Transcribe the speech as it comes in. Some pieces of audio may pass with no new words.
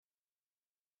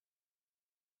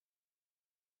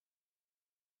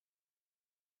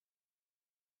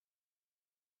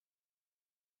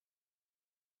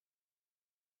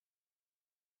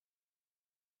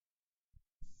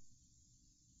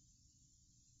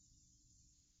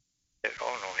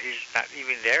not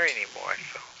even there anymore.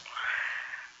 So,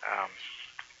 um,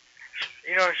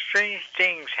 strange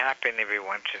things happen every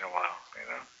once in a while.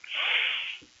 Well,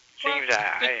 Things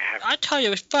I have. I tell you,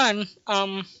 it was fun.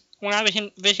 When I was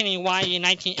visiting Hawaii in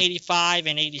 1985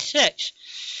 and '86,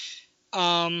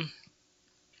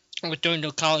 it was during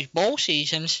the college bowl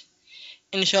seasons,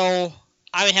 and so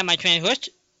I would have my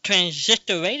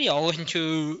transistor radio listen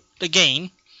to the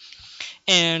game,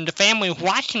 and the family was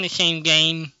watching the same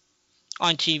game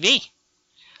on TV.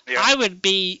 Yeah. I would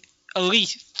be at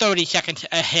least 30 seconds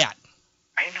ahead.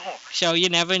 I know. So you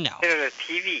never know. The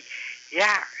TV.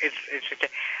 Yeah, it's okay.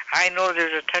 I know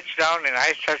there's a touchdown, and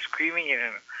I start screaming,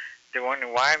 and they're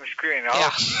wondering why I'm screaming. Oh,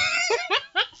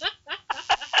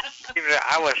 Yeah.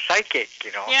 I was psychic,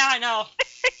 Yeah, I know.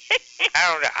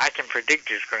 I don't know. I can predict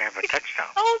who's going to have a touchdown.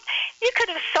 Oh, you could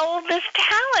have sold this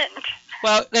talent.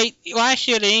 Well, last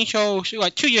year the Angels,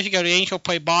 2 years ago, the Angels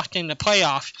played Boston in the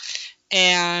playoffs,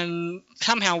 and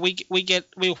somehow we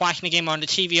were watching the game on the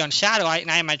TV on satellite, and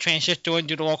I had my transistor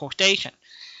into the local station.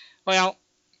 Well,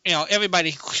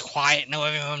 everybody's quiet in the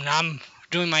living room, and I'm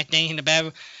doing my thing in the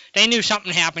bedroom. They knew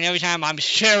something happened every time I'm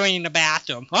sharing in the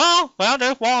bathroom. Oh, well,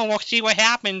 there's one. We'll see what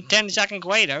happened 10 seconds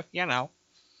later, You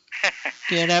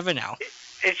never know.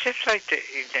 It's just like the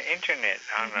internet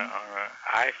on an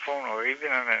iPhone or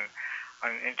even on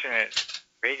an internet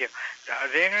radio.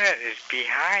 The internet is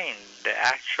behind the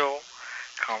actual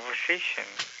conversation.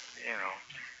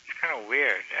 It's kind of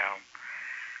weird.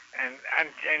 And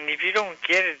if you don't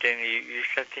get it, then you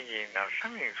start thinking, now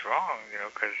something's wrong.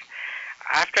 Because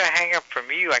after I hang up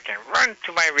from you, I can run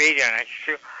to my radio and I can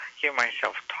still hear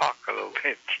myself talk a little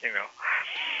bit.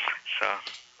 So,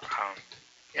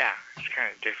 yeah, it's kind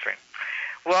of different.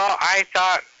 Well, I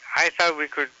thought we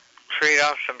could trade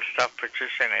off some stuff,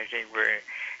 Patricia, and I think we're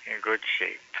in good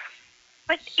shape.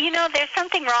 But, there's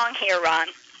something wrong here, Ron.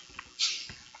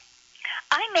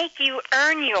 I make you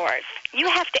earn yours. You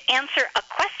have to answer a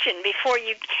question before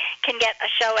you can get a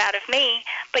show out of me,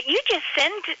 but you just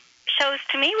send shows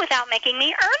to me without making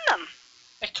me earn them.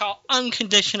 It's called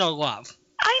unconditional love.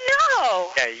 I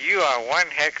know. Yeah, you are one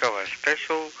heck of a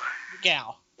special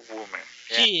gal. Woman.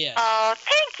 Yeah. She is. Oh,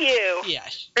 thank you.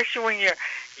 Yes. Especially when you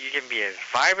can be as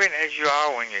vibrant as you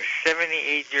are when you're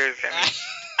 78 years.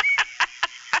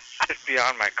 It's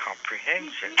beyond my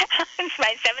comprehension. It's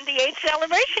my 78th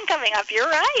celebration coming up. You're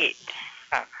right.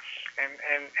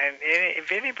 And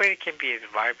if anybody can be as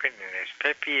vibrant and as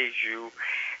peppy as you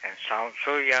and sound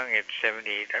so young at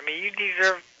 78, you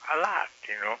deserve a lot,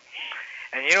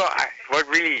 And what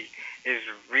really is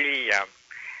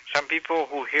some people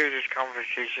who hear this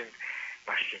conversation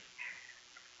must think,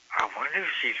 I wonder if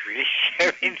she's really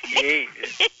 78.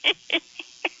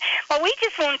 Well, we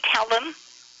just won't tell them.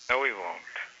 No, we won't.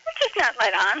 We'll just not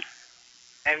let on.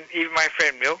 And even my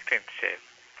friend Milton said,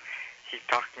 he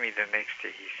talked to me the next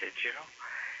day, he said,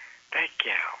 that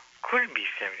gal couldn't be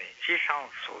 78. She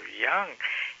sounds so young.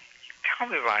 Tell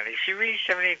me, Ron, is she really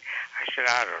 78? I said,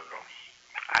 I don't know.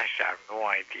 I said, I have no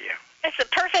idea. It's the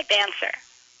perfect answer.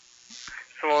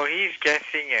 So he's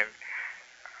guessing, and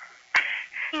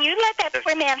you let that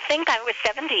poor man think I was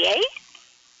 78?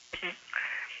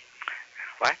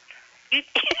 What?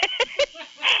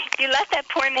 You let that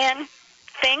poor man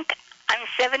think I'm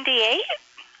 78?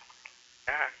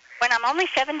 Yeah. When I'm only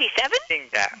 77?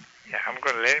 Think that. Yeah, I'm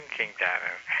going to let him think that.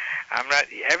 I'm not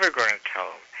ever going to tell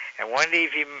him. And one day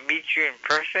if he meets you in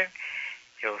person,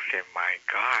 he'll say, my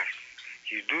gosh,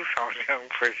 you do sound young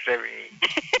for 70.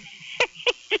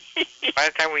 By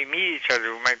the time we meet each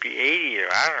other, we might be 80 or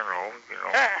I don't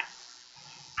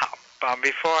know,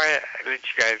 Before I let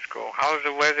you guys go, how's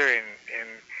the weather in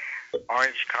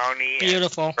Orange County?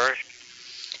 Beautiful.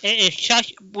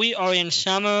 We are in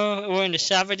summer. We're in the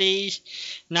 70s,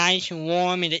 nice and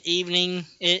warm in the evening.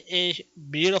 It is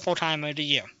beautiful time of the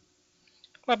year.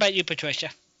 What about you, Patricia?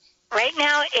 Right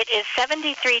now, it is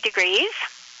 73 degrees.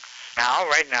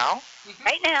 Right now?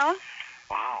 Right now.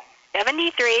 Wow.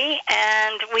 73,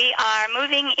 and we are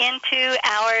moving into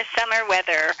our summer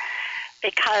weather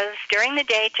because during the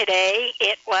day today,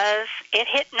 it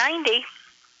hit 90.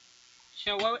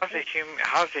 So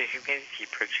how's the humidity,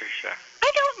 Patricia?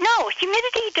 I don't know.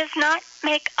 Humidity does not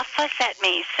make a fuss at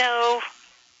me, so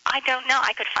I don't know.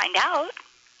 I could find out.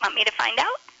 Want me to find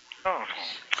out? Oh.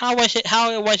 How was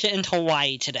it in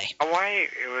Hawaii today? Hawaii,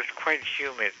 it was quite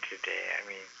humid today.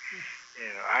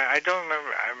 I don't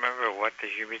remember. I remember what the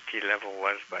humidity level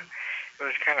was, but it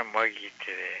was kind of muggy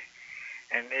today.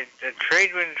 And the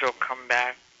trade winds will come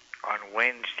back on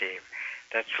Wednesday.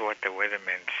 That's what the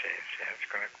weatherman says. It's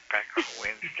going to come back on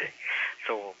Wednesday.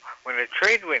 So when the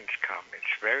trade winds come,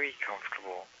 it's very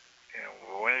comfortable.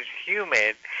 When it's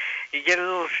humid, you get a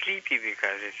little sleepy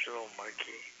because it's a little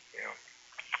muggy, you know.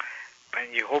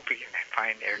 And you hope you can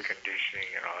find air conditioning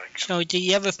and all that. So, do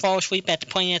you ever fall asleep at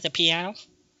playing at the piano?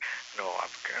 No,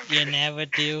 You never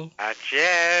do. Not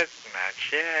yet, not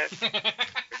yet.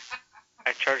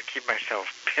 I try to keep myself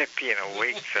peppy and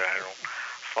awake so I don't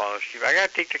fall asleep. I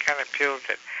gotta take the kind of pills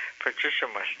that Patricia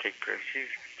must take because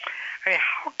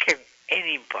how can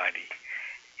anybody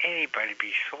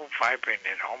be so vibrant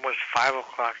at almost 5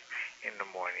 o'clock in the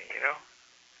morning, you know?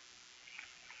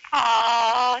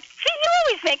 Oh, see, you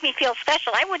always make me feel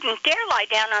special. I wouldn't dare lie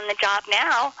down on the job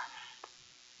now.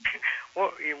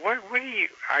 Well, what do you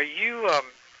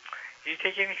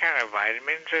take any kind of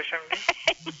vitamins or something?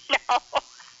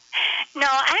 No,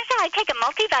 actually I take a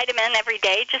multivitamin every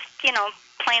day, just,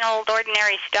 plain old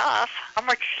ordinary stuff. How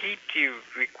much sleep do you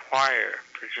require,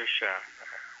 Patricia?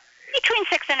 Between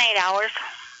 6 and 8 hours.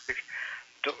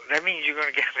 That means you're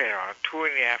going to get there around 2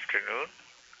 in the afternoon?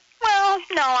 Well,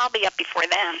 no, I'll be up before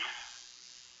then.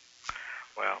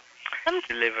 Well,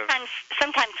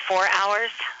 sometimes 4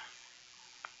 hours.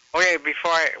 Okay,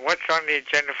 what's on the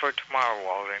agenda for tomorrow,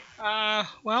 Walden?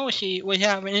 Well, we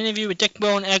have an interview with Dick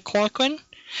Will and Ed Corcoran.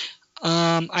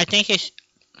 I think it's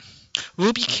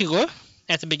Ruby Killer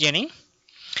at the beginning.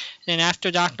 Then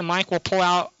after Dr. Mike will pull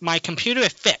out My Computer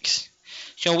is Fixed.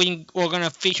 So we're going to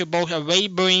feature both a Ray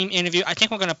Bream interview. I think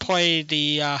we're going to play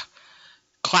the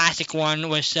classic one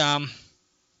with the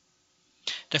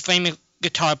famous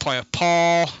guitar player,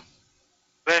 Paul.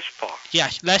 Les Paul.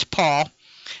 Yes, Les Paul.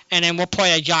 And then we'll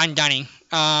play a John Dunning.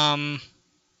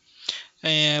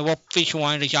 We'll feature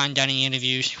one of the John Dunning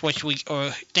interviews, which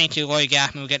thanks to Lloyd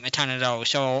Gaffman, we're getting a ton of those.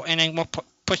 So, and then we'll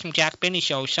put some Jack Benny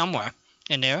shows somewhere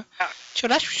in there. So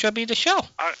that should be the show.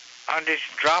 On this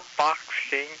Dropbox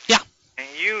thing? Yeah. Can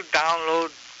you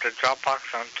download the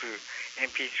Dropbox onto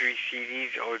MP3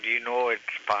 CDs, or do you know it's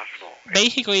possible?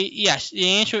 Basically, yes. The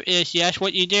answer is yes.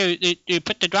 What you do, you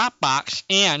put the Dropbox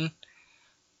in,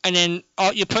 and then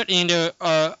you put in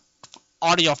the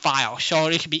audio file. So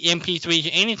it could be MP3s or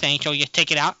anything. So you just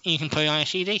take it out and you can put it on a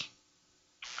CD.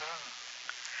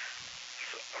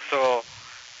 So,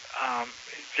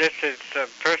 just as the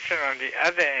person on the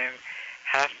other end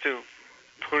has to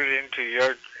put it into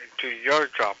your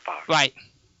Dropbox. Right.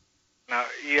 Now,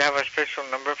 you have a special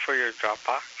number for your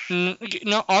Dropbox?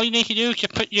 No, all you need to do is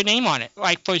just put your name on it.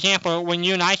 Like, for example, when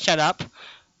you and I set up,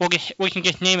 we can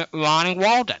just name it Ron and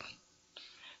Walden.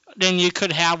 Then you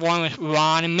could have one with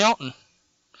Ron and Milton.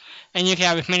 And you can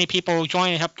have as many people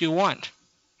join as up to you want.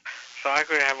 So I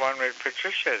could have one with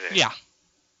Patricia then? Yeah.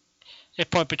 If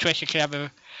poor Patricia could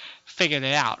ever figure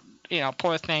it out.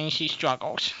 Poor thing, she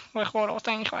struggles with little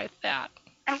things like that.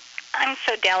 I'm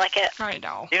so delicate. I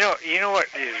know. You know what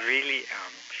is really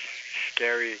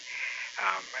scary,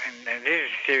 and this is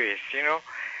serious.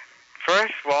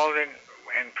 First Walden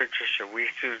and Patricia, we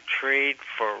used to trade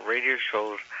for radio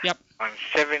shows. Yep. On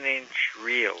 7-inch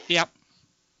reels. Yep.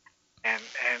 And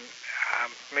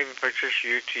maybe Patricia,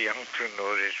 you're too young to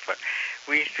know this, but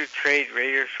we used to trade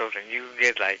radio shows, and you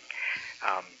get like,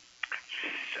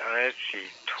 let's see,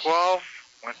 12.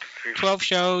 1, 2, 3, 12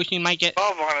 shows, you might get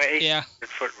 12 on an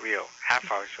 8-foot reel,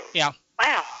 half-hour shows. Yeah.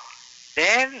 Wow.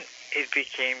 Then it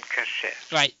became cassette.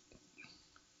 Right.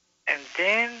 And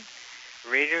then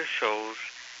radio shows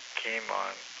came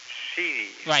on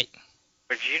CDs. Right.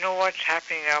 But you know what's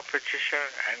happening now, Patricia?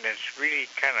 And it's really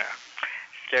kind of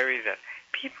scary that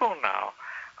people now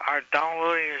are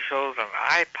downloading the shows on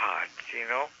iPods,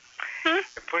 They're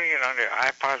putting it on their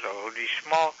iPods or these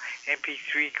small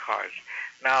MP3 cards.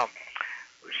 Now,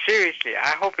 seriously,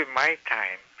 I hope in my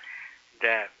time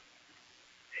that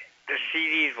the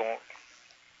CDs won't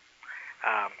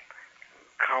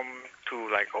come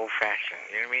to like old-fashioned.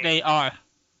 You know what I mean? They are.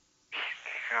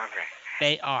 Okay.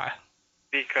 They are.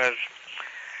 Because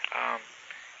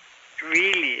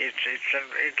really, it's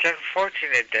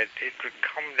unfortunate that it would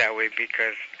come that way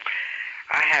because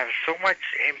I have so much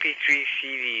MP3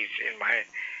 CDs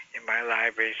in my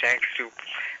library, thanks to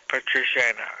Patricia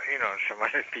and some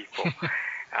other people.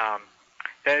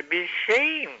 That it'd be a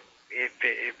shame if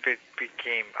it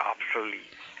became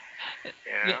obsolete.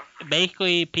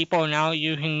 Basically, people are now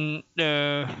using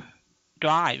the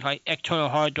drive, like external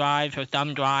hard drives or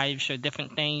thumb drives or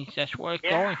different things. That's where it's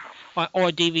going.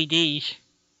 Or DVDs.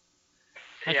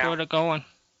 That's where they're going.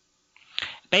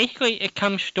 Basically, it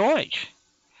comes storage.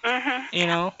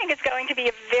 I think it's going to be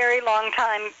a very long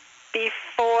time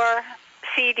before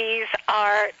CDs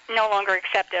are no longer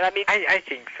accepted. I mean, I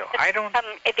think so. I don't.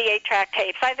 The 8-track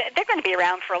tapes, they're going to be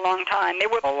around for a long time. There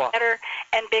will be better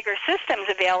and bigger systems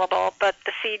available, but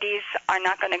the CDs are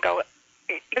not going to go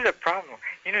Here's a problem.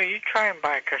 You try and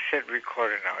buy a cassette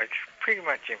recorder now. It's pretty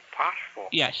much impossible.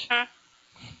 Yes. Huh?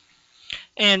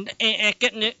 And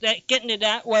getting it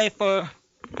that way for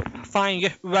finding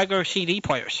just regular CD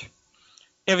players.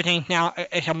 Everything now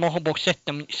is a mobile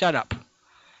system setup.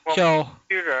 Well, So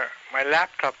my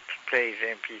laptop plays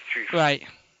MP3. right,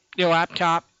 your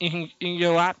laptop is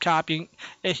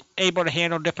able to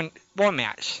handle different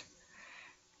formats.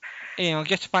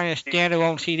 Just finding a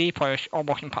standalone CD player is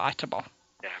almost impossible.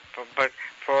 Yeah, but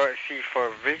for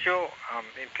visual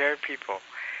impaired people,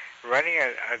 running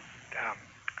a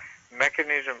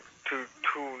mechanism to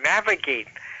navigate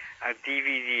a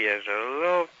DVD is a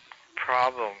little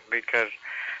problem because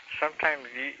sometimes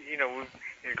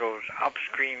it goes up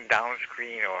screen, down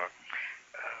screen, or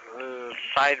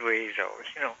sideways, or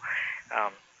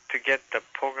to get the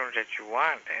programs that you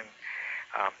want, and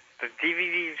the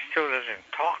DVD still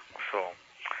doesn't talk, so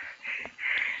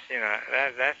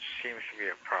that seems to be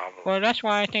a problem. Well, that's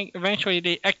why I think eventually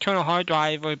the external hard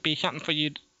drive would be something for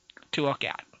you to look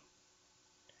at.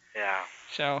 Yeah.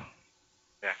 So.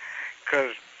 Yeah,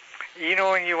 because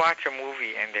when you watch a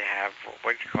movie and they have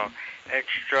what you call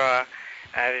extra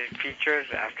added features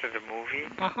after the movie,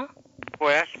 well,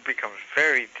 that becomes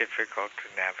very difficult to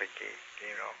navigate.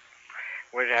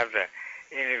 Where they have the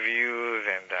interviews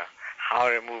and how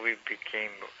the movie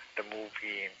became the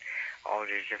movie and all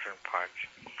these different parts.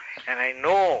 And I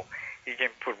know you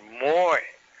can put more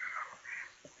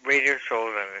radio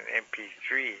shows on an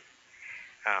MP3,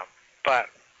 but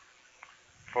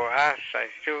for us, I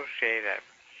still say that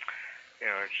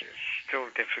it's still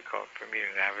difficult for me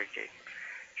to navigate.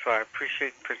 So I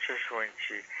appreciate Patricia when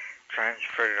she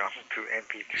transferred it onto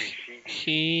MP3 CD.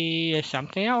 She is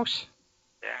something else.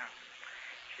 Yeah.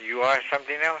 You are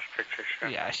something else, Patricia.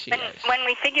 Yeah, she is. When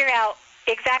we figure out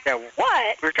exactly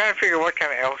what... We're trying to figure out what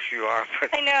kind of else you are.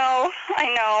 But I know.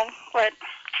 But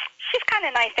she's kind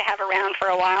of nice to have around for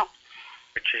a while.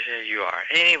 Patricia, you are.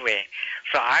 Anyway,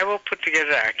 so I will put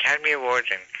together Academy Awards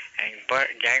and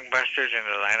Gangbusters in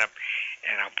the lineup,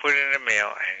 and I'll put it in the mail,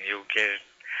 and you'll get it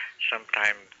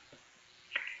sometime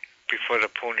before the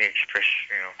Pony Express,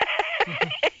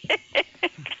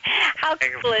 How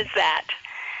cool is that?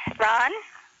 Ron?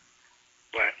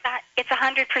 What? It's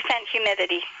 100%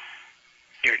 humidity.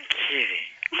 You're kidding.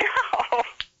 No.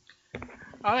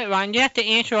 All right, Ron, you have to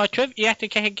answer our You have to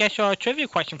guess our trivia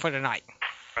question for tonight.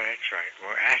 Oh, that's right.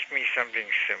 Well, ask me something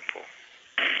simple.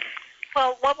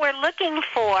 Well, what we're looking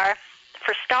for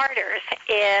starters,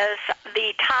 is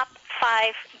the top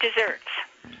 5 desserts.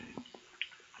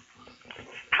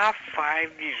 Top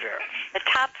 5 desserts. The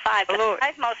top 5. Jello, the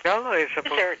 5 most Jello is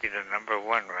supposed desserts. to be the number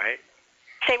 1, right?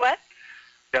 Say what?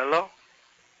 Jello?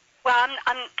 Well,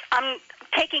 I'm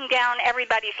taking down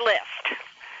everybody's list.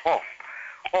 Oh.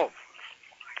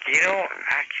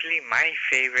 Actually, my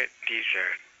favorite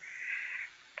dessert,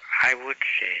 I would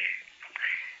say,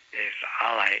 is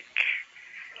I like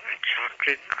a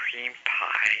chocolate cream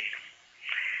pie.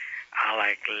 I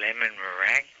like lemon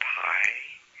meringue pie.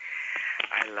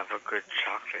 I love a good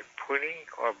chocolate pudding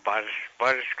or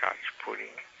butterscotch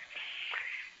pudding.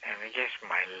 And I guess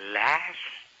my last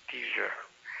dessert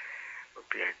would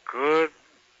be a good,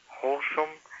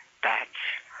 wholesome batch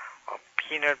of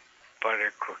peanut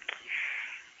butter cookies.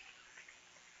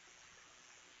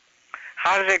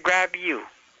 How does it grab you?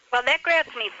 Well, that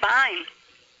grabs me fine.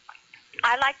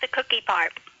 I like the cookie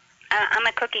part. I'm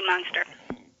a cookie monster.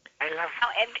 I love Now,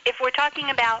 and if we're talking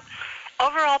about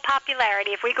overall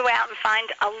popularity, if we go out and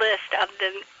find a list of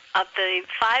the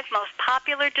 5 most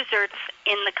popular desserts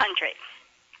in the country,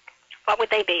 what would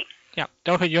they be? Yeah,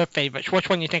 those are your favorites. Which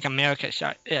one do you think America is?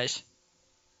 Well,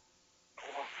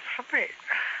 somebody,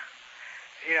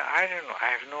 I don't know. I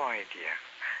have no idea.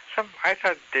 I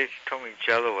thought they told me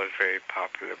Jello was very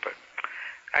popular, but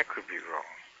I could be wrong.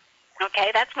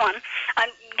 Okay, that's one.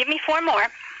 Give me 4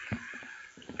 more.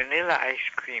 Vanilla ice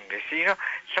cream.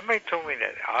 Somebody told me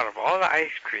that out of all the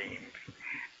ice creams,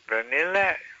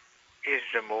 vanilla is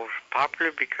the most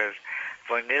popular because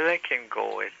vanilla can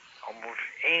go with almost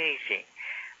anything.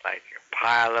 Like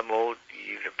pile of oat,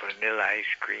 use a vanilla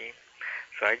ice cream.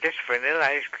 So I guess vanilla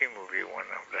ice cream will be one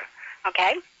of the...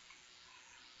 Okay.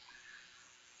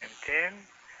 And then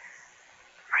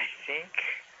I think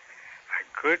a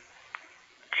good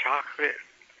chocolate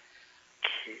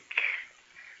cake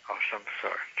of some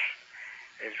sort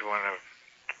is one of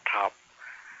the top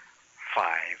 5.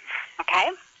 Okay.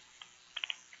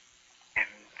 And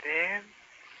then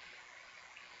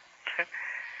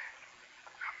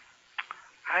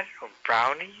I don't know,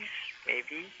 brownies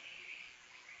maybe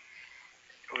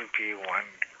would be one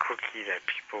cookie that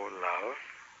people love.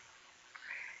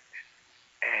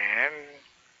 And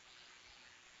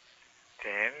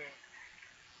Then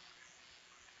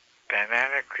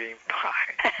banana cream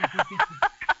pie.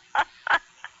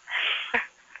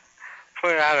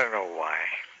 But I don't know why.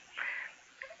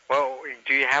 Well,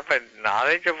 do you have a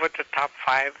knowledge of what the top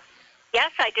 5?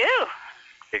 Yes, I do.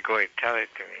 Okay, go ahead, tell it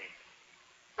to me.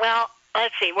 Well,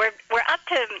 let's see. We're up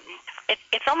to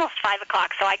it's almost 5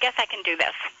 o'clock, so I guess I can do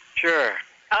this. Sure.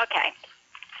 Okay.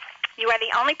 You are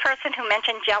the only person who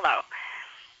mentioned Jell-O,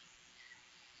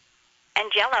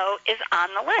 and Jell-O is on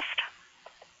the list.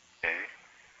 Okay.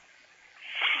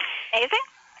 Amazing.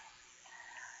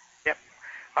 Yep.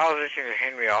 I was listening to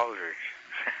Henry Aldrich.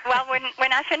 Well, we're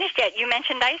not finished yet. You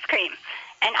mentioned ice cream,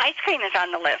 and ice cream is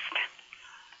on the list.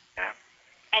 Yeah.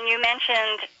 And you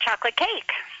mentioned chocolate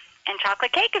cake, and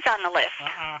chocolate cake is on the list.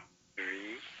 3.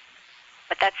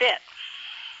 But that's it.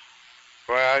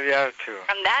 What are the other 2?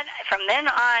 From then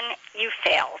on, you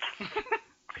failed.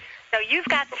 So you've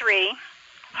got 3,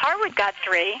 Harwood got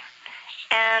 3,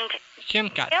 and Jim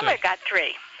got Taylor 3. got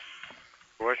 3.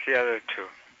 What's the other 2?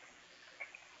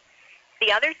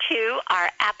 The other 2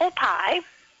 are apple pie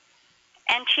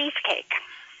and cheesecake.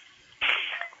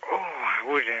 Oh,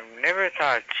 I would have never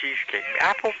thought cheesecake.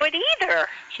 Apple. Would either.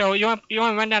 So you want to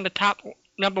run down the top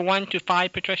number 1 to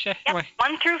 5, Patricia? Yep,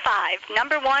 1 through 5.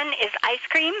 Number 1 is ice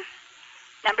cream.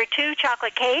 Number 2,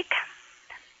 chocolate cake.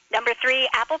 Number 3,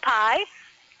 apple pie.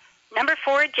 Number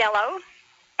 4, Jell-O.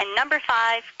 And number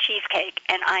 5, cheesecake.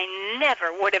 And I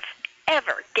never would have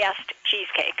ever guessed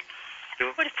cheesecake.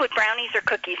 I would have put brownies or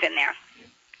cookies in there.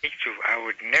 Me too. I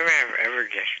would never have ever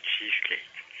guessed cheesecake.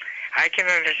 I can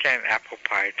understand apple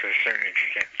pie to a certain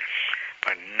extent,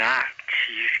 but not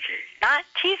cheesecake. Not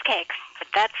cheesecake, but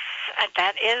that's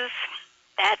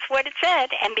what it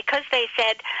said. And because they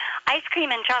said ice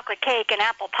cream and chocolate cake and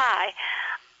apple pie,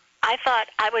 I thought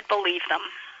I would believe them.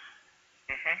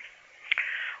 Mm-hmm.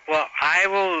 Well, I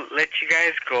will let you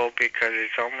guys go because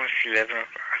it's almost 11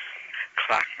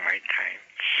 o'clock my time.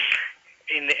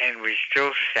 In the end, we're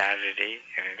still Saturday,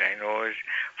 and I know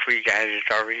for you guys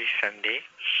it's already Sunday.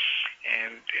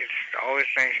 And it's always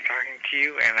nice talking to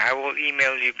you, and I will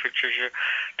email you, Patricia,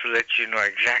 to let you know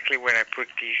exactly when I put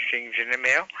these things in the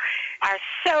mail. Are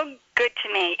so good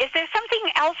to me. Is there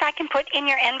something else I can put in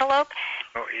your envelope?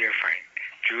 Oh, you're fine.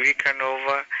 Judy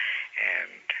Canova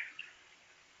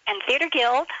And Theater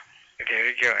Guild.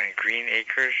 Theater Guild and Green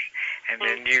Acres. And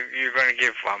then you're going to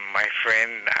give my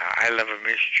friend I Love a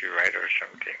Mystery, right, or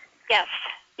something? Yes.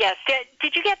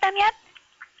 Did you get them yet?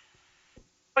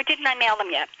 Or didn't I mail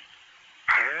them yet?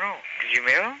 I don't know. Did you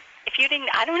mail them? If you didn't,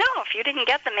 I don't know. If you didn't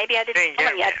get them, maybe I didn't mail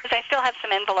them yet, because I still have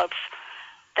some envelopes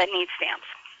that need stamps.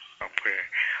 I'll put it.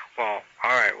 Well,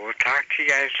 all right. We'll talk to you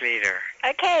guys later.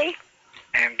 Okay.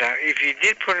 And if you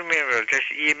did put them in,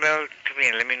 just email to me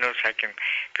and let me know so I can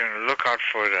be on the lookout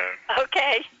for them.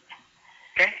 Okay.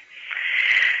 Okay?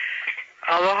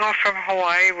 Aloha from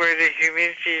Hawaii, where the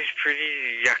humidity is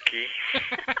pretty yucky.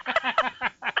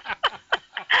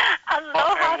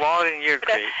 Aloha. And Walden, you're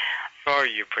great. So are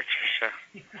you, Patricia.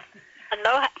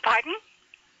 Aloha. Pardon?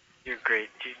 You're great.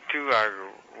 You two are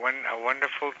a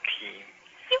wonderful team.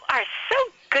 You are so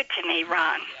good to me,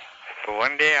 Ron. But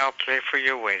one day I'll play for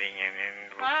your wedding, and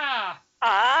then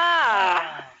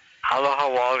Aloha,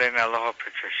 Walden. Aloha,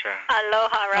 Patricia.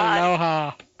 Aloha, Ron.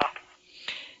 Aloha.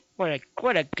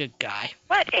 What a good guy.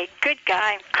 What a good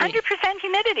guy. 100%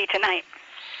 humidity tonight.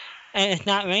 And it's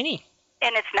not raining.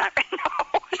 And it's not,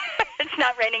 no, it's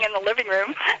not raining in the living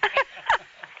room.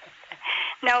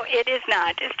 No, it is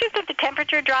not. It's just that the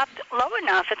temperature dropped low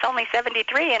enough. It's only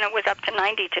 73, and it was up to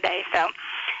 90 today. So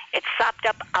it sopped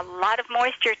up a lot of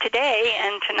moisture today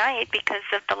and tonight because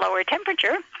of the lower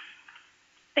temperature.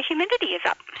 The humidity is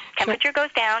up. Temperature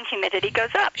goes down, humidity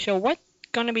goes up. So what's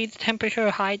going to be the temperature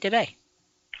high today?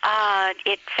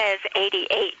 It says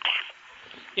 88.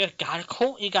 You got a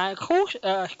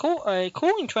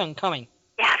cooling trend coming.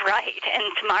 Yeah, right. And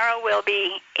tomorrow will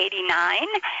be 89.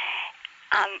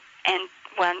 And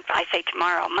when I say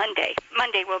tomorrow, Monday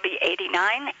will be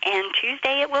 89, and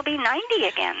Tuesday it will be 90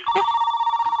 again.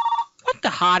 What the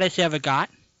hottest ever got?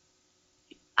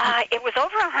 It was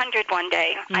over 100 one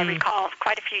day, I recall,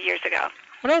 quite a few years ago.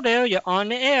 Hello there, you're on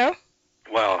the air.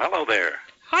 Well, hello there.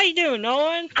 How you doing,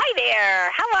 Nolan? Hi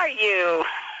there. How are you?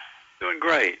 Doing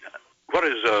great. What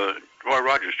is Roy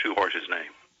Rogers' two horses'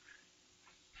 name?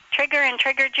 Trigger and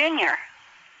Trigger Jr.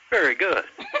 Very good.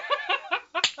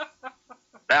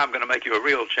 Now I'm going to make you a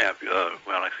real champ.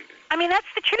 I mean, that's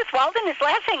the truth. Walden is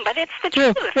laughing, but it's the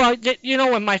True. truth. Well, you know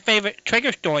what my favorite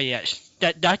Trigger story is?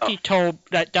 That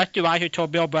Dusty Roger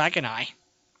told Bill Bragg and I.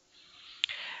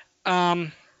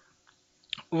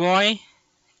 Roy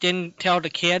didn't tell the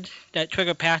kid that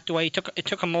Trigger passed away. It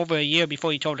took him over a year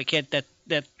before he told the kid that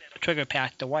Trigger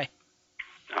passed away.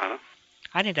 Uh-huh.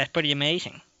 I think that's pretty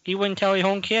amazing. He wouldn't tell his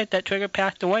own kid that Trigger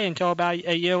passed away until about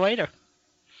a year later.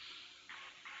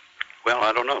 Well,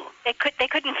 I don't know. They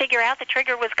couldn't figure out the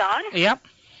Trigger was gone? Yep.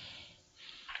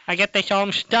 I guess they saw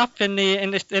him stuffed in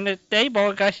the stable.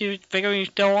 I guess he was figuring he was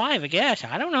still alive. I guess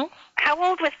I don't know. How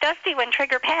old was Dusty when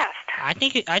Trigger passed? I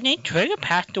think Trigger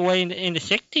passed away in the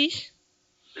 60s.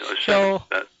 So.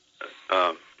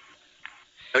 No,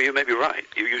 you may be right.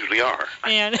 You usually are.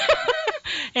 And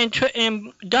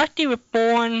and Dusty was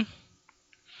born,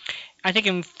 I think,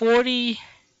 in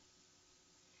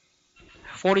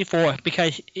 44,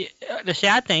 because the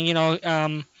sad thing,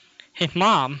 his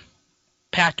mom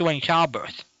passed away in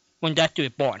childbirth when Dusty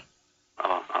was born.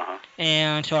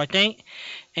 And so I think,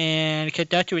 and because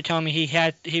Dusty was telling me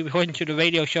he was listening to the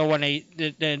radio show when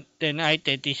the night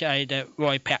they decided that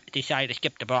Roy decided to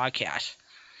skip the broadcast.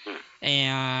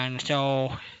 And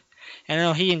so, I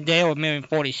know he and Dale were married in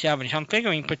 47, so I'm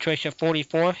figuring Patricia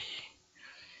 44 would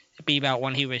be about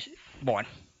when he was born.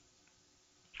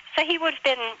 So he would have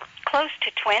been close to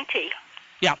 20.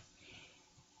 Yeah.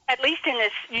 At least in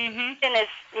his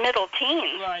middle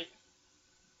teens. Right.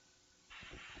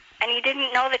 And he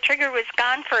didn't know the Trigger was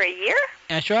gone for a year?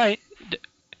 That's right.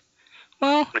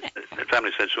 Well, the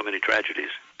family's had so many tragedies.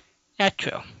 That's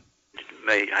true.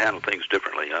 May handle things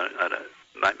differently. I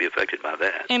might be affected by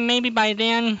that. And maybe by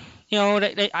then,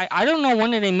 I don't know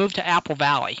when did they move to Apple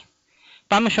Valley,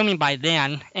 but I'm assuming by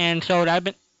then. And so that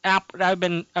would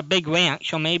been a big ranch,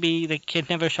 so maybe the kids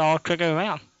never saw Trigger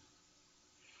around.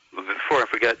 Before I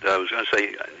forget, I was going to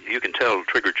say, you can tell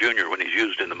Trigger Jr. when he's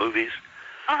used in the movies.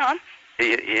 Uh-huh.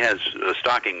 He has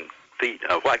stocking feet,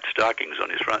 white stockings on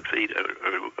his front feet, or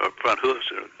front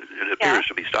hoofs. It appears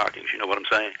to be stockings. You know what I'm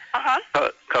saying? Uh-huh.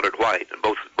 Colored white,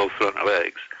 both front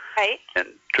legs. Right. And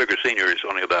Trigger Senior is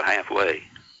only about halfway.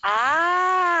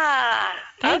 Ah,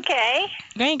 okay.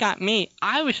 They got me.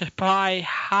 I was surprised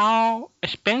how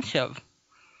expensive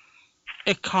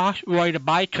it cost Roy to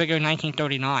buy Trigger in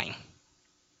 1939.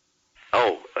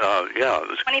 Oh, yeah. It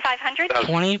was $2,500?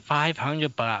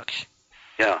 $2,500.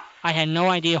 Yeah. I had no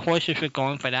idea horses were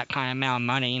going for that kind of amount of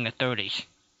money in the 30s.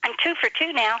 I'm 2 for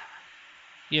 2 now.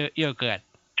 You're good.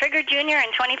 Trigger Jr.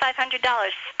 and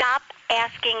 $2,500. Stop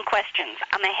asking questions.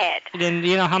 I'm ahead. Then do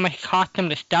you know how much it cost him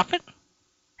to stuff it?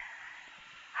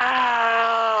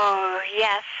 Oh,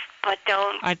 yes, but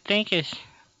don't. I think it's...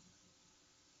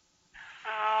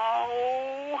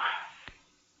 Oh.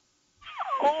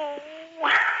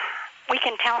 We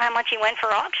can tell how much he went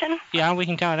for auction? Yeah, we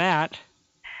can tell that.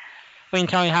 We can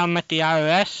tell you how much the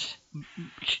IRS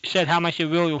said how much it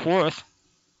really was worth.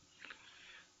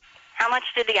 How much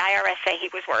did the IRS say he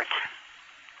was worth?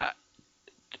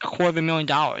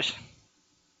 $250,000.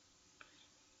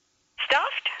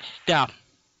 Stuffed? Stuff.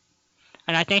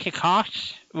 And I think it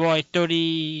costs Roy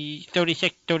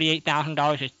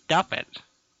 $38,000 to stuff it.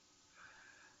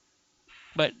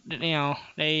 But, they...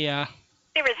 There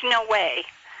is no way.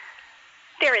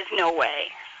 There is no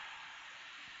way.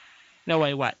 No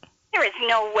way what? There is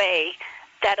no way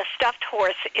that a stuffed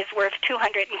horse is worth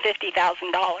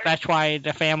 $250,000. That's why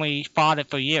the family fought it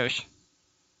for years.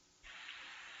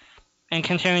 And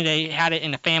considering they had it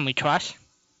in the family trust.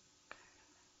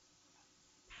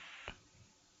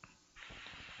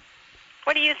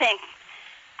 What do you think,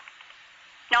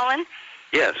 Nolan?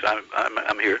 Yes,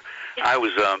 I'm here. I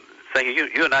was thinking,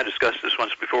 you and I discussed this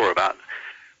once before about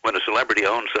when a celebrity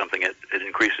owns something, it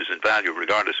increases in value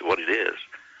regardless of what it is.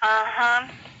 Uh-huh.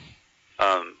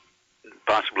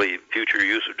 Possibly future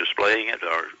use of displaying it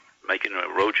or making a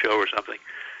road show or something.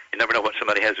 You never know what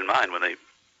somebody has in mind when they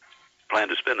plan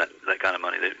to spend that kind of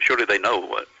money. Surely they know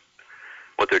what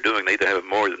they're doing. They either have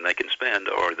more than they can spend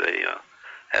or they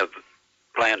have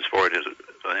plans for it in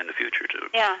the future to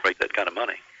make that kind of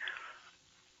money.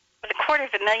 But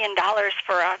 $250,000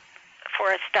 for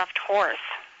a stuffed horse?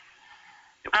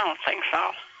 I don't think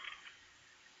so.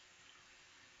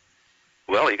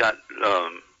 Well, he got...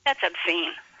 That's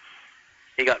obscene.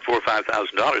 He got $4,000 or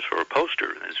 $5,000 for a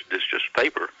poster. It's just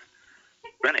paper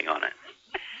printing on it.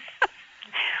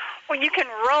 Well, you can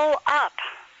roll up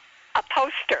a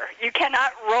poster. You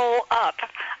cannot roll up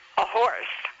a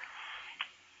horse.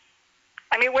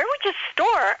 I mean, where would you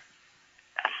store?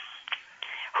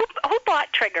 Who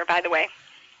bought Trigger, by the way?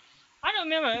 I don't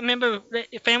remember. I remember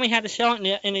the family had to sell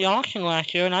it in the auction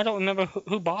last year, and I don't remember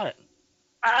who bought it.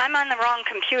 I'm on the wrong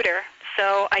computer,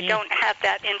 so I don't have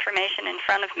that information in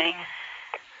front of me.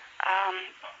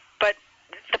 But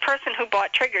the person who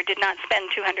bought Trigger did not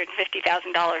spend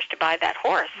 $250,000 to buy that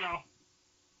horse. No.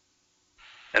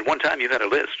 At one time you had a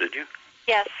list, did you?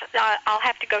 Yes, I'll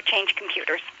have to go change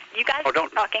computers. You guys Oh, don't-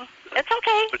 keep talking. It's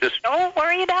okay. But just Don't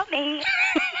worry about me.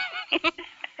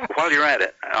 while you're at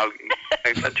it, I'll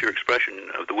get your expression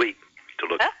of the week to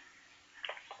look. Huh?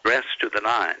 Dressed to the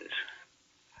nines.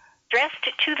 Dressed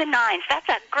to the nines. That's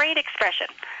a great expression.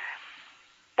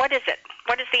 What is it?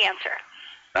 What is the answer?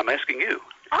 I'm asking you.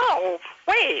 Oh,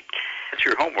 wait. That's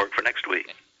your homework for next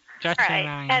week. Just All a right.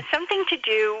 nine. Has something to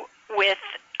do with,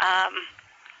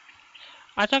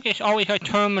 I think it's always a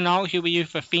terminology we use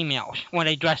for females when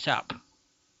they dress up.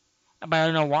 But I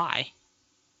don't know why.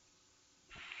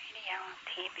 radio,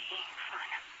 TV,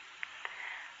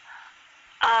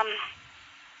 fun.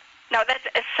 No,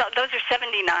 those are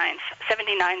 79s.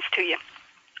 79s to you.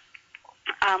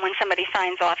 When somebody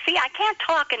signs off. See, I can't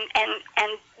talk and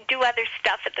do other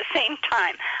stuff at the same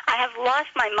time. I have lost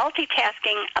my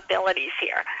multitasking abilities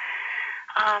here.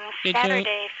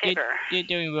 Saturday figure. You're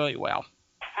doing really well.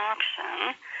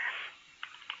 Auction.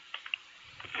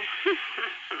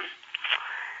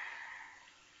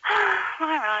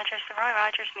 Roy Rogers, the Roy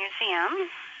Rogers Museum.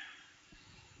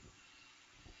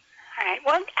 All right.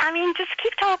 Well, I mean, just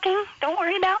keep talking. Don't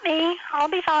worry about me. I'll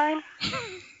be fine.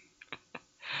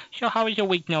 So how was your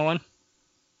week, Nolan?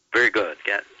 Very good.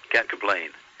 Can't complain.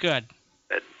 Good.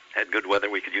 Had good weather.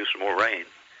 We could use some more rain.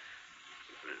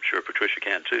 I'm sure Patricia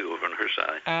can too over on her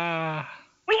side.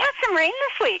 We had some rain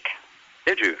this week.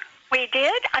 Did you? We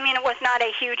did. I mean, it was not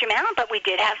a huge amount, but we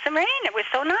did have some rain. It was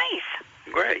so nice.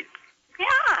 Great.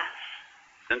 Yeah.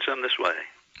 Send some this way.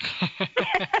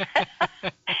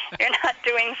 You're not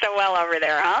doing so well over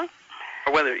there, huh?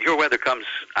 Your weather comes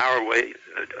our way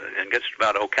and gets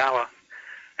about Ocala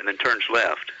and then turns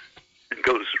left and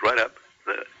goes right up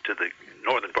to the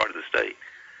northern part of the state.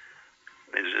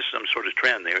 There's just some sort of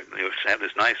trend there. They have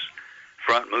this nice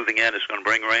front moving in. It's going to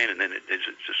bring rain, and then it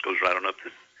just goes right on up.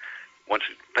 Once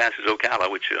it passes Ocala,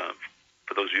 which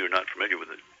for those of you who are not familiar with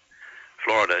it,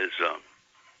 Florida is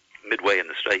midway in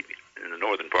the state, in the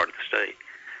northern part of the state.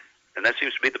 And that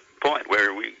seems to be the point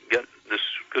where we get this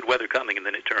good weather coming, and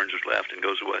then it turns left and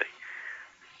goes away.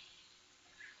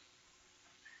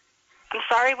 I'm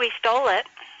sorry we stole it.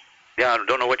 Yeah, I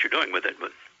don't know what you're doing with it,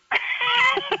 but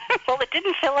Well, it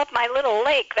didn't fill up my little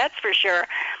lake, that's for sure.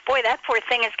 Boy, that poor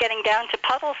thing is getting down to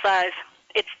puddle size.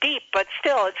 It's deep, but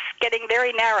still, it's getting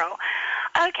very narrow.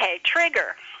 Okay,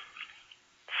 Trigger.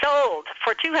 Sold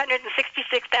for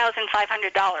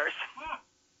 $266,500.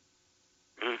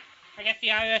 I guess the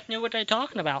IRS knew what they're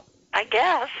talking about. I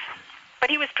guess. But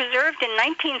he was preserved in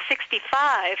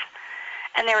 1965,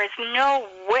 and there is no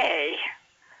way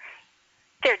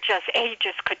he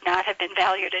just could not have been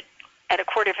valued at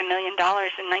 $250,000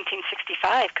 in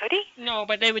 1965, could he? No,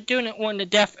 but they were doing it on the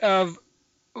death of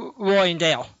Roy and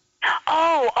Dale.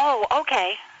 Oh,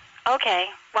 okay. Okay.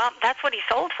 Well, that's what he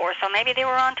sold for, so maybe they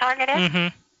were on target. Mm-hmm.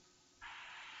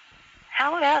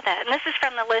 How about that? And this is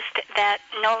from the list that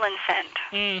Nolan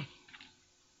sent.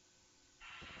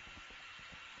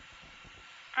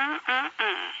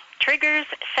 Trigger's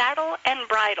saddle and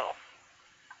bridle.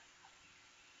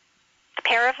 A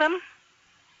pair of them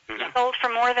sold for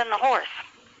more than the horse.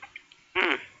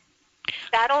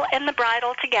 Saddle and the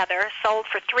bridle together sold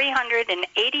for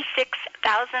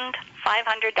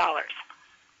 $386,500.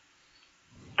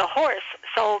 The horse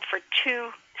sold for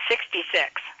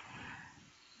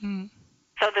 $266,000.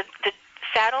 So the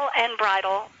saddle and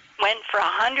bridle went for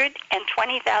 $120,000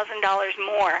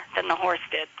 more than the horse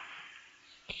did.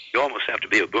 you almost have to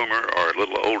be a boomer or a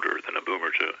little older than a boomer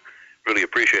to really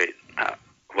appreciate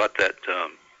what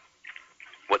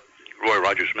what Roy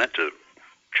Rogers meant to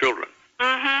children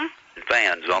and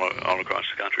fans all across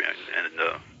the country, and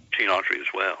teen archery as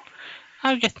well.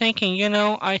 I was just thinking,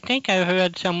 I think I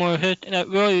heard somewhere that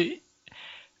Roy,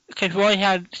 because Roy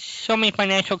had so many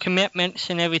financial commitments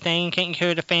and everything, taking care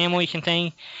of the families and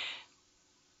things,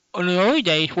 in the early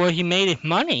days where he made his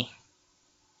money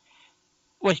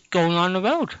was going on the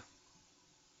road.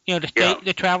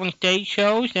 The traveling stage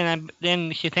shows, and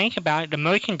then if you think about it, the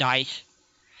merchandise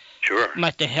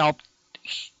must have helped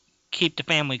keep the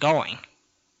family going.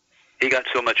 He got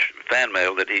so much fan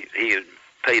mail that he had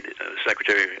paid a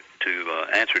secretary to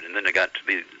answer it, and then it got to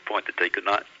be the point that they could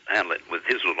not handle it with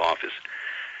his little office.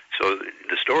 So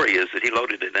the story is that he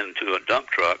loaded it into a dump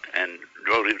truck and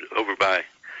drove it over by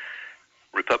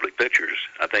Republic Pictures.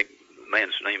 I think the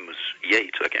man's name was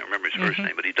Yates. I can't remember his first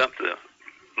name, but he dumped the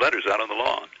letters out on the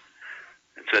lawn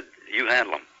and said, "You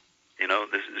handle them.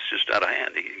 This is just out of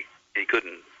hand." He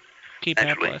couldn't keep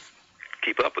up with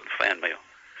the fan mail.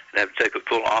 He'd have to take a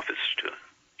full office to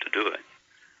do it.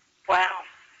 Wow.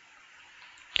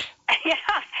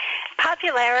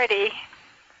 Popularity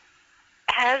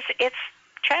has its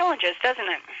challenges, doesn't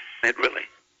it? It really.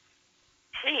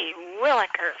 Gee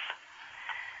willikers.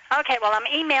 Okay, well, I'm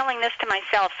emailing this to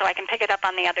myself so I can pick it up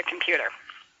on the other computer.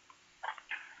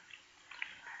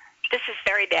 This is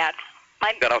very bad.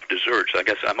 Got off desserts. I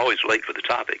guess I'm always late for the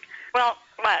topic. Well,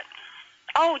 what?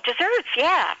 Oh, desserts,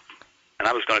 yeah. And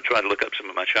I was going to try to look up some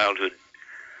of my childhood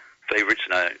favorites,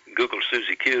 and I Googled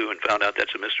Susie Q and found out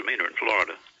that's a misdemeanor in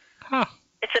Florida. Huh.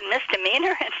 It's a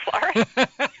misdemeanor in Florida?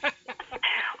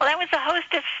 Well, that was a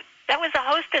hostess. That was a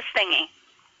hostess thingy.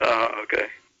 Okay.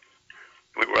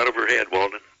 Went right over her head,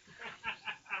 Walden.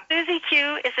 Susie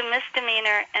Q is a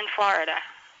misdemeanor in Florida.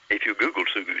 If you Googled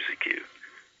Susie Q.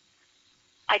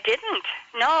 I didn't.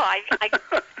 No, I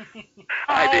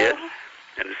I did.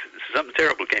 And something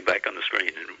terrible came back on the screen.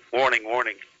 And warning,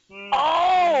 warning.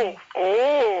 Oh.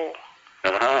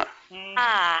 Uh-huh.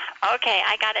 Ah, okay,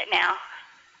 I got it now.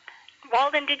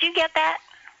 Walden, did you get that?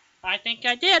 I think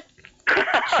I did.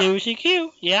 Susie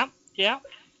Q. Yeah.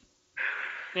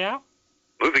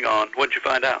 Moving on. What did you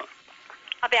find out?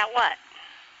 About what?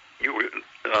 You were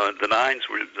the nines.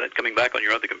 Were that coming back on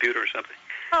your other computer or something?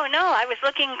 Oh, no, I was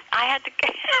looking. I had to.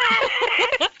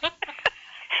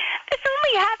 This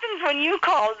only happens when you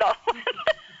call, though.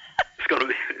 It's going to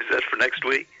be. Is that for next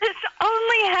week? This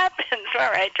only happens.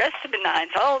 All right, dress to the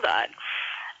nines. Hold on.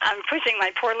 I'm pushing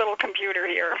my poor little computer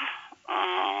here.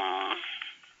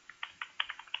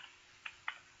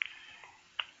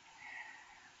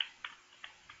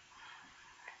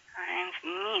 Nines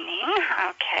meaning.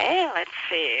 Okay, let's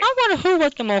see. I wonder who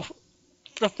was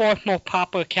the fourth most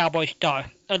popular cowboy star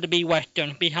of the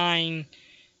B-Western behind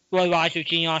Roy Rogers,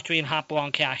 Gene Autry, and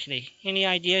Hopalong Cassidy. Any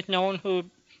ideas knowing who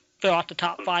fill out the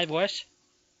top 5 list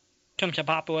in terms of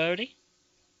popularity?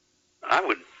 I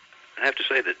would have to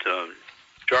say that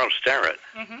Charles Starrett,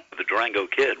 the Durango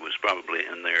Kid, was probably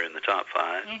in there in the top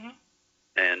 5.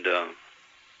 And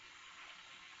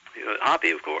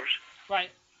Hoppy, of course. Right.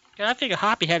 And I figure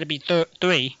Hoppy had to be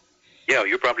 3. Yeah,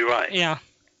 you're probably right. Yeah.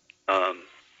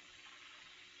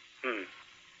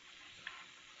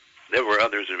 There were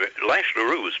others. Lash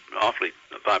LaRue was awfully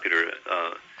popular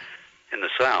in the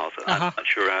South. I'm not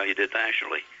sure how he did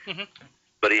nationally.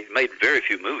 But he made very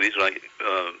few movies, like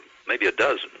maybe a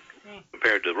dozen,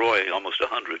 compared to Roy, almost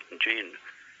 100, and Gene,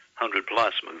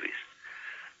 100-plus movies.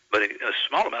 But a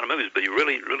small amount of movies, but he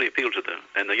really, really appealed to them.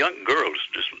 And the young girls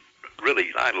just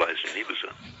really idolized him. He was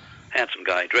a handsome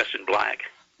guy dressed in black.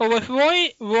 Well, was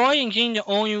Roy and Gene the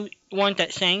only ones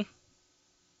that sang?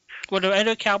 Were there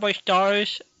other cowboy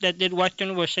stars that did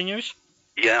Western were singers?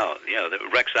 Yeah.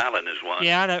 Rex Allen is one.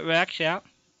 Yeah, that Rex, yeah.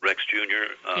 Rex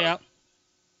Jr. Yeah.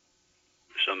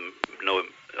 Some know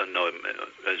him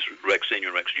as Rex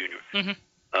Sr., Rex Jr.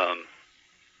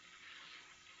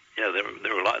 Yeah,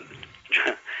 there were a lot.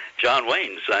 John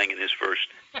Wayne sang in his first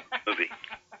movie.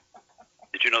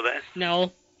 Did you know that?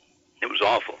 No. It was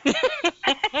awful.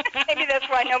 Maybe that's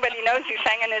why nobody knows he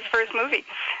sang in his first movie.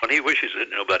 Well, he wishes that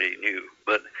nobody knew,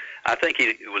 but I think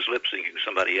he was lip-syncing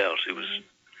somebody else.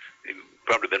 He'd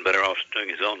probably been better off doing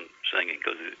his own singing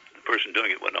because the person doing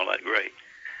it wasn't all that great.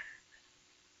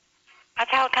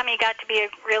 That's how come he got to be a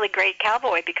really great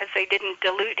cowboy, because they didn't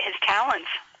dilute his talents.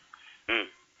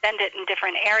 Spend it in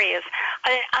different areas.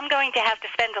 I'm going to have to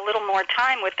spend a little more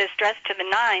time with this Dress to the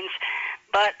Nines,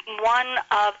 but one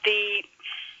of the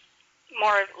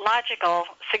more logical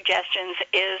suggestions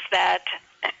is that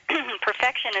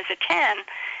perfection is a 10,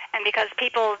 and because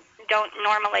people don't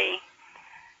normally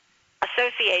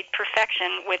associate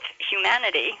perfection with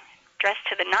humanity, Dress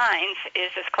to the Nines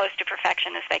is as close to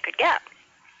perfection as they could get.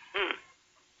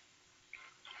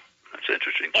 That's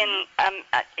interesting. In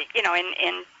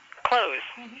clothes,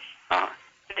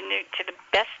 to the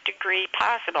best degree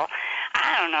possible.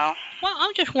 I don't know. Well,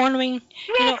 I'm just wondering.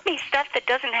 You ask me stuff that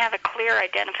doesn't have a clear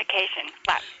identification.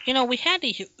 But we had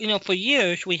these. For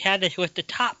years we had this with the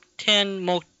top 10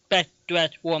 most best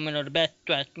dressed women or the best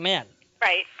dressed men.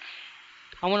 Right.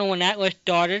 I wonder when that list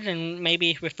started, and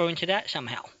maybe it's referring to that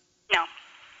somehow.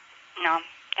 No,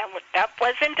 that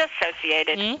wasn't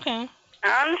associated. Okay.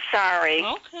 I'm sorry.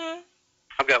 Okay.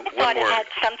 I've got I one thought more. it had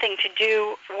something to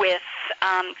do with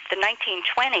the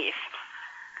 1920s.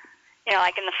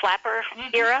 Like in the flapper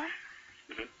era.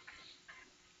 Is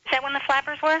that when the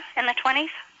flappers were? In the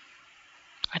 20s?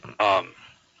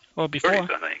 Or before.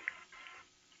 30s, I think.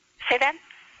 Say that?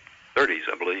 30s,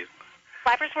 I believe.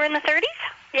 Flappers were in the 30s?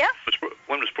 Yeah.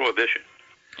 When was Prohibition?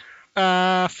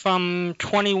 From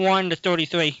 21 to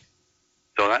 33.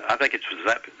 So I think it was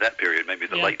that period, maybe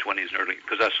the late 20s and early,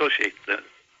 because I associate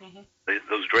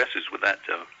those dresses with that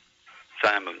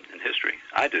time in history.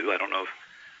 I do. I don't know if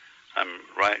I'm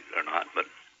right or not, but...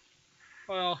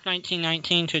 Well,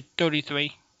 1919 to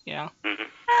 33, yeah.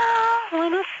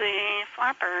 Let us see.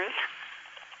 Flappers.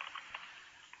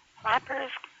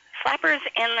 Flappers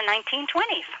in the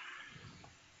 1920s.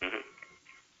 Mm-hmm.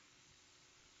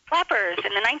 Flappers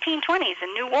in the 1920s. A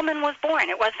new woman was born.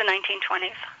 It was the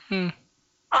 1920s. Hmm.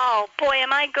 Oh, boy,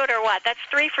 am I good or what? That's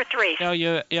 3 for 3. So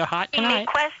you're hot Give me tonight.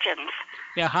 questions.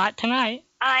 You're hot tonight.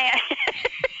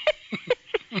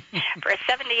 For a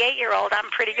 78-year-old, I'm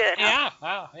pretty good. Huh? Yeah.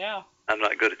 Wow. Yeah. I'm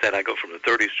not good at that. I go from the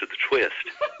 30s to the twist.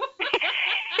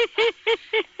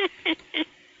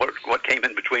 What came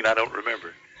in between, I don't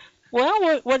remember.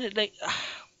 Well, what did they?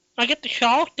 I get the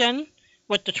Charleston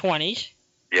with the 20s.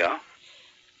 Yeah.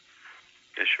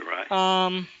 Yes, you're right.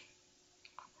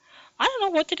 I don't know,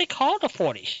 what did they call the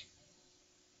 40s?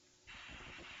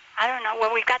 I don't know.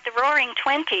 Well, we've got the Roaring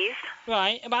 20s.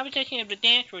 Right. But I was thinking of the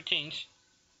dance routines.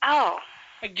 Oh.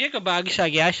 Like Jiggerbugs, I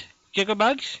guess.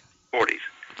 Jiggerbugs? 40s.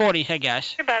 40s, I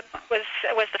guess. But was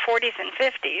the 40s and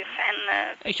 50s,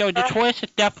 and So the twist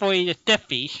is definitely the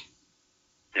 50s.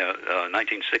 Yeah,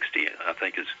 1960, I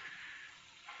think, is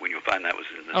when you'll find that was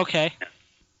in the... Okay. Yeah.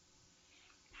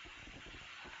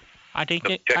 I think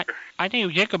Checker. I think it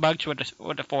was Jiggerbugs with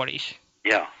the 40s.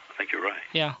 Yeah, I think you're right.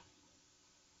 Yeah.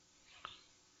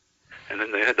 And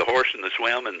then they had the horse and the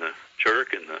swim and the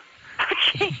jerk and the...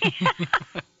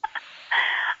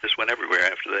 This went everywhere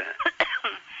after that.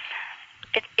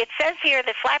 It says here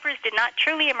that Flappers did not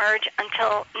truly emerge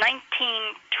until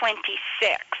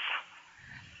 1926.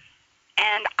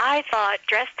 And I thought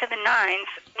Dressed to the Nines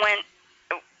went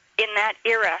in that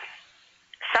era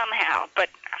somehow. But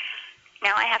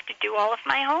now I have to do all of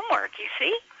my homework, you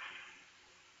see?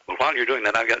 Well, while you're doing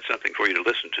that, I've got something for you to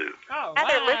listen to. Oh, I'd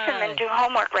rather listen than do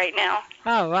homework right now.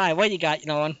 All right. What you got,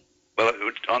 Nolan? Well,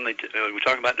 we're talking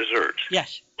about desserts.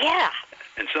 Yes. Yeah.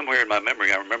 And somewhere in my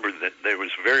memory, I remember that there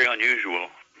was a very unusual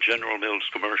General Mills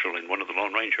commercial in one of the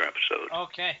Lone Ranger episodes.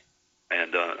 Okay.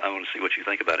 And I want to see what you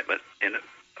think about it. But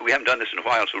we haven't done this in a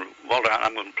while, so Walter,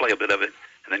 I'm going to play a bit of it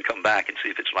and then come back and see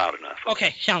if it's loud enough.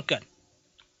 Okay, sound good.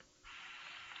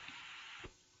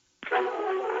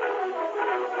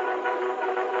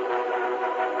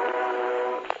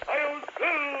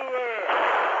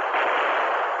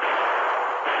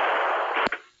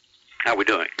 How we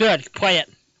doing? Good. Play it.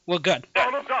 We're good.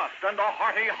 Cloud of dust and a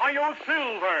hearty Hi-Yo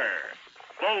Silver,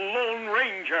 the Lone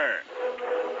Ranger.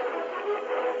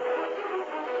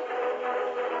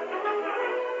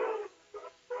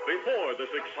 Before this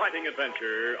exciting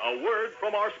adventure, a word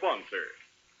from our sponsor.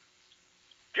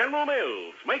 General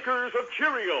Mills, makers of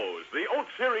Cheerios, the oat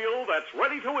cereal that's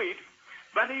ready to eat,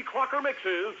 Betty Crocker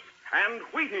Mixes, and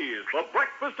Wheaties, the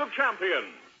breakfast of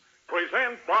champions,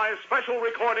 present by special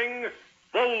recording,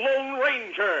 The Lone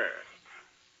Ranger.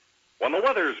 When the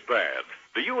weather's bad,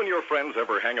 do you and your friends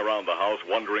ever hang around the house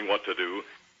wondering what to do?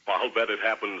 I'll bet it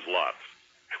happens lots.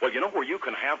 Well, you know where you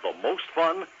can have the most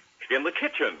fun? In the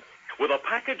kitchen, with a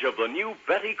package of the new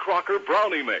Betty Crocker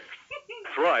Brownie Mix.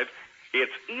 That's right.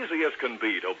 It's easy as can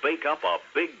be to bake up a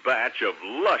big batch of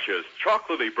luscious,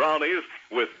 chocolatey brownies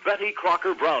with Betty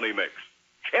Crocker Brownie Mix.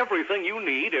 Everything you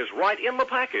need is right in the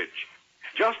package.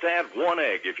 Just add 1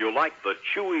 egg if you like the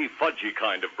chewy, fudgy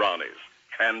kind of brownies.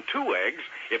 And 2 eggs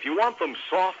if you want them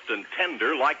soft and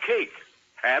tender like cake.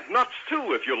 Add nuts,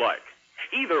 too, if you like.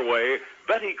 Either way,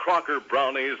 Betty Crocker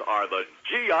brownies are the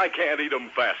gee, I can't eat 'em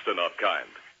fast enough kind.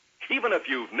 Even if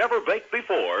you've never baked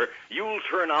before, you'll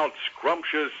turn out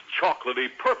scrumptious, chocolatey,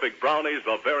 perfect brownies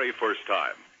the very first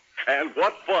time. And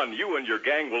what fun you and your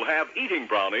gang will have eating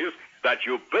brownies that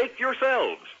you baked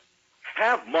yourselves.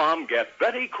 Have Mom get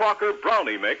Betty Crocker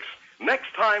Brownie Mix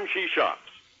next time she shops.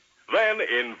 Then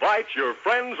invite your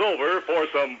friends over for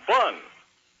some fun.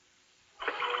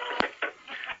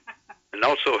 And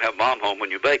also have Mom home when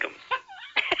you bake them.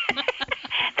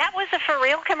 That was a for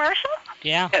real commercial?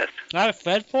 Yeah. Yes. Not a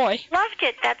Fred boy. Loved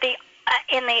it that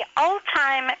in the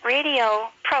old-time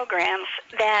radio programs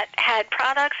that had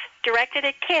products directed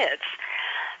at kids,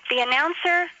 the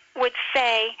announcer would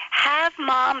say, have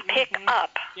Mom pick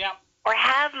up. Yep. Or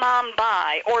have Mom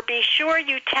buy, or be sure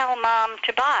you tell Mom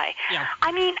to buy. Yeah.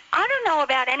 I mean, I don't know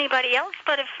about anybody else,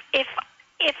 but if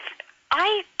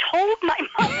I told my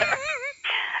mother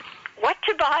what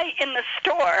to buy in the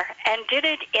store and did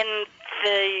it in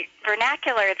the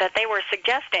vernacular that they were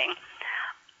suggesting,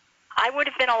 I would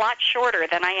have been a lot shorter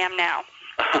than I am now.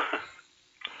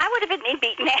 I would have been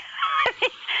beaten out.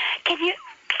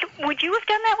 Would you have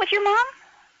done that with your mom?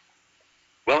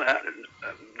 Well,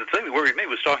 the thing that worried me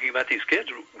was talking about these kids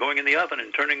going in the oven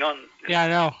and turning on... Yeah, I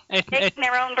know. Making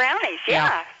their own brownies,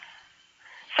 yeah.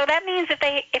 So that means if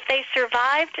they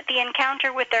survived the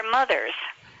encounter with their mothers,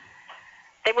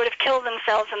 they would have killed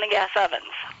themselves in the gas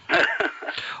ovens.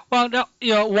 Well, no,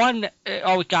 one that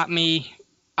always got me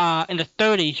in the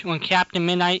 30s when Captain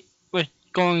Midnight was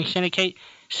going syndicate,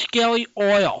 Skelly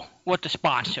Oil was the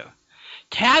sponsor.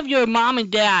 To have your mom and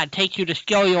dad take you to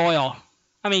Skelly Oil,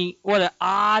 I mean, what an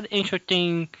odd,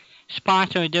 interesting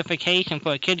sponsor identification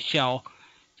for a kids show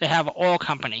to have an oil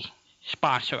company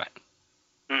sponsor it.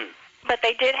 But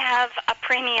they did have a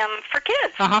premium for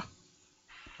kids. Uh-huh.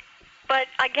 But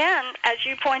again, as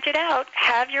you pointed out,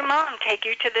 have your mom take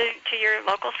you to your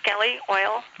local Skelly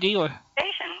Oil Dealer.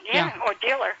 station, Yeah. or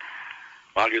dealer.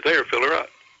 While you're there, fill her up.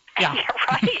 Yeah. You're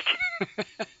right.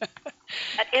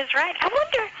 That is right. I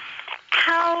wonder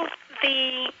how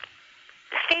the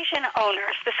station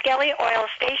owners, the Skelly Oil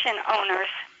station owners,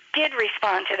 did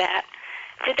respond to that.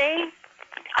 Did they?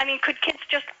 I mean, could kids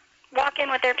just walk in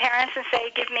with their parents and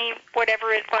say, "Give me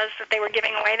whatever it was that they were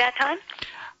giving away that time"?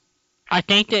 I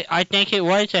think it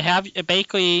was to have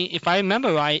basically, if I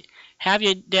remember right, have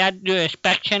your dad do an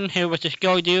inspection. Here was the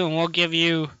Skelly deal, and we'll give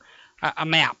you a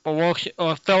map, or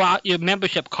fill out your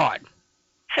membership card.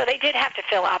 So they did have to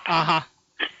fill up. Uh-huh.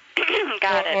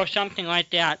 Got it. Or something like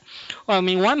that. Well, I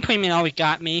mean, one premium always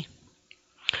got me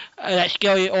that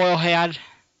Skelly Oil had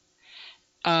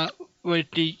was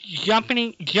the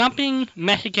jumping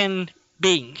Mexican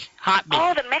beans, hot beans.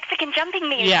 Oh, the Mexican jumping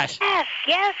beans. Yes.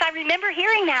 Yes, I remember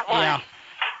hearing that one. Yeah.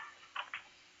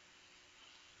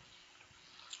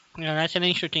 Yeah, that's an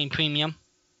interesting premium.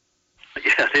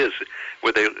 Yeah, it is.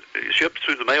 Were they shipped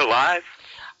through the mail live?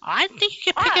 I think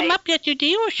you can pick them up at your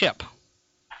dealership.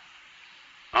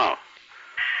 Oh.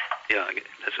 Yeah,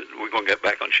 we're going to get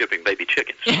back on shipping baby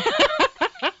chickens.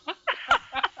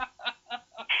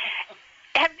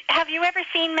 Have you ever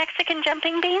seen Mexican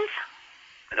jumping beans?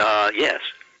 Yes.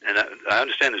 And I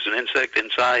understand there's an insect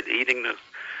inside eating the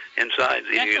insides,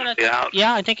 eating it out.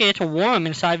 Yeah, I think it's a worm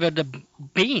inside of the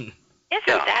bean.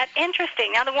 Isn't that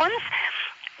interesting? Now, the ones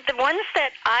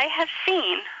that I have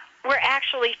seen were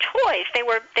actually toys. They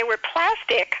were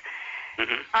plastic,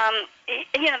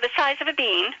 the size of a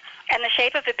bean and the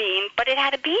shape of a bean, but it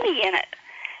had a BB in it.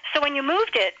 So when you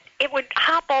moved it, it would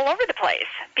hop all over the place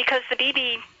because the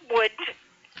BB would,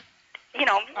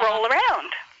 roll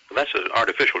around. Well, that's an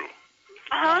artificial.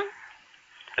 Uh-huh.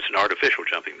 That's an artificial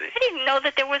jumping bean. I didn't know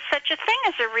that there was such a thing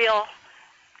as a real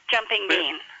jumping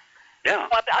bean. Yeah.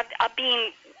 A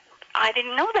bean, I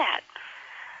didn't know that.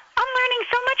 I'm learning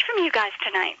so much from you guys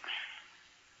tonight.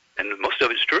 And most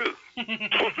of it's true.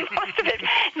 Most of it.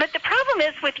 But the problem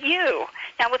is with you.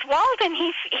 Now, with Walden,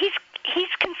 he's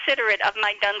considerate of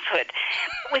my duncehood.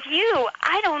 With you,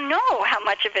 I don't know how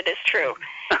much of it is true.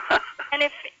 And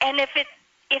if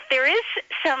there is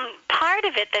some part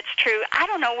of it that's true, I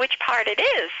don't know which part it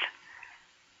is.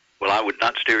 Well, I would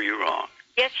not steer you wrong.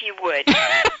 Yes, you would.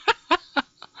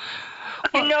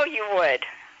 You know you would.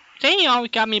 Thing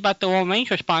always got me about the Lone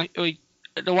Ranger sponsor.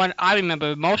 The one I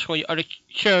remember mostly are the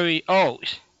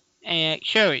Cheerios. And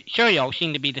Cheerios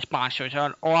seem to be the sponsors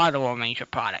on a lot of the Lone Ranger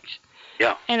products.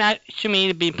 Yeah. And that to me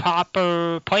to be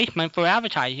proper placement for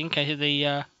advertising because of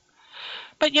the.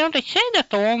 But they say that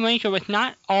the Lone Ranger was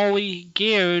not always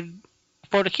geared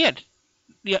for the kids.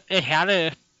 It had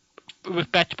a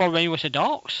respectable range with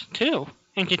adults too.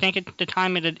 And to think at the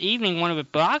time of the evening when it was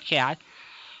broadcast,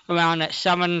 around that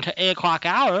 7 to 8 o'clock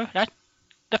hour, that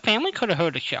the family could have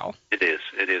heard the show. It is.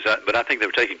 But I think they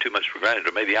were taking too much for granted,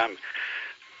 or maybe I'm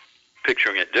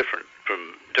picturing it differently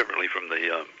from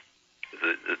the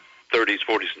 30s,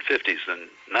 40s, and 50s than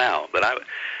now. But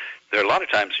there are a lot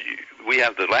of times we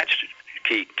have the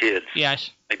latchkey kids.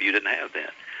 Yes. Maybe you didn't have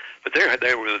that. But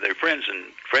they were with their friends,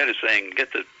 and Fred is saying,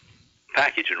 get the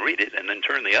package and read it, and then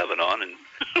turn the oven on, and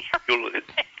you'll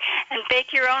and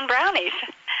bake your own brownies.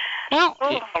 Well,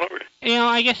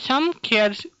 I guess some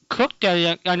kids cooked.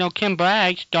 I know Kim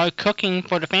Bragg started cooking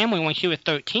for the family when she was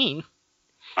 13.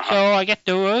 Uh-huh. So I guess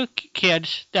there were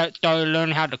kids that started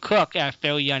learning how to cook at a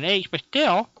fairly young age, but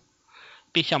still,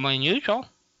 be somewhat unusual.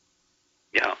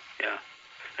 Yeah.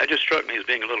 That just struck me as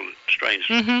being a little strange.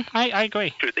 Mm-hmm. I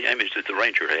agree. To the image that the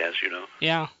Ranger has,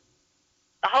 Yeah.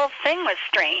 The whole thing was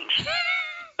strange.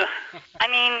 I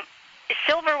mean,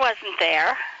 Silver wasn't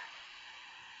there.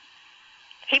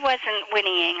 He wasn't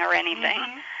whinnying or anything.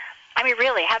 Mm-hmm. I mean,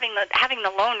 really, having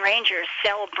the Lone Rangers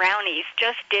sell brownies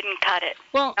just didn't cut it.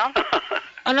 Well,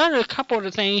 another couple of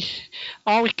the things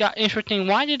always got interesting.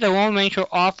 Why did the Lone Ranger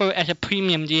offer as a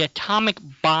premium the atomic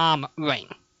bomb ring?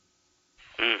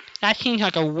 Mm. That seems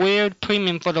like a weird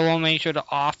premium for the Lone Ranger to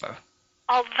offer.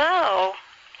 Although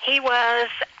he was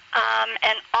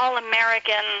an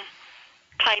all-American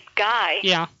type guy.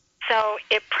 Yeah. So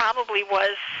it probably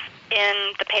was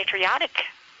in the patriotic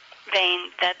vein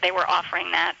that they were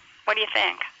offering that. What do you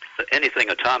think? anything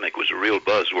atomic was a real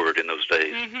buzzword in those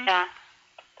days. Mm-hmm. Yeah.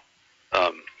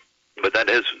 But that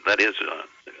is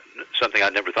something I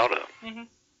never thought of. Mm-hmm.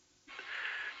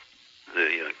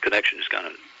 The connection is kind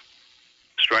of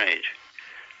strange.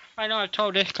 I know I've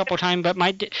told this a couple of times, but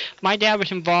my dad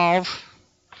was involved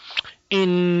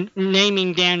in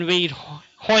naming Dan Reed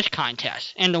horse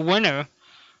contest, and the winner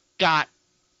got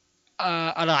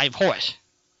a live horse.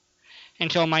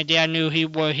 And so my dad knew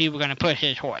where he was going to put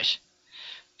his horse.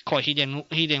 Of course, he didn't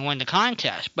win the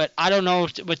contest, but I don't know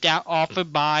if was that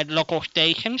offered by local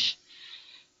stations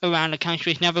around the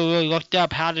country. It's never really looked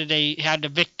up how they had the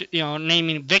victor,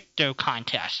 naming victor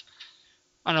contest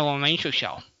on a ranger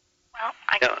show. Well,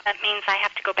 I guess that means I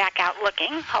have to go back out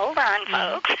looking. Hold on,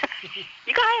 folks.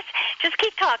 You guys, just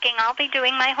keep talking. I'll be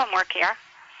doing my homework here.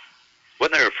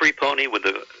 Wasn't there a free pony with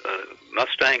the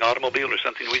Mustang automobile or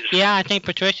something? Yeah, I think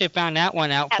Patricia found that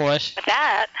one out for us.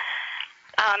 That.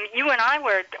 You and I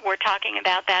were talking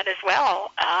about that as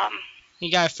well.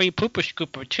 You got a free pooper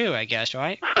scooper too, I guess,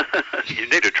 right? You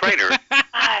need a trainer.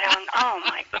 Oh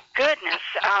my goodness.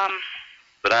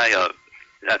 But I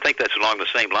think that's along the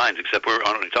same lines, except we're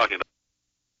only talking about.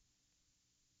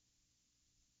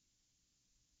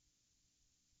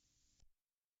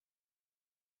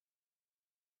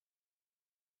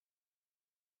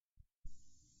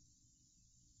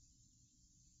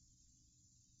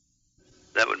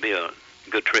 That would be a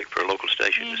good trick for a local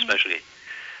station, especially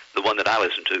the one that I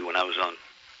listened to when I was on,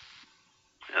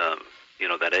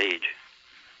 that age.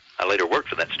 I later worked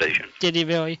for that station. Did he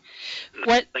really?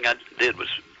 The thing I did was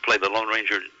play the Lone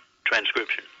Ranger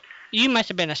transcription. You must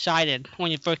have been excited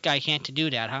when you first got a chance to do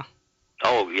that, huh?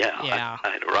 Oh yeah. Yeah. I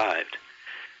had arrived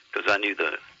because I knew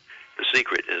the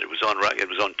secret. It was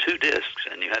on 2 discs,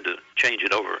 and you had to change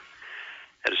it over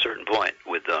at a certain point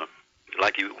with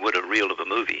like you would a reel of the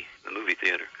movie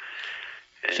theater.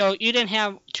 And so you didn't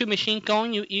have 2 machines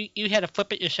going? You had to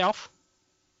flip it yourself?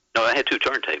 No, I had 2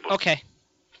 turntables. Okay.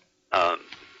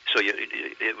 So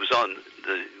it was on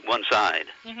the one side.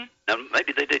 Mm-hmm. Now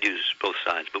maybe they did use both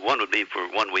sides, but one would be for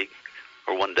 1 week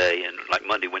or 1 day, and like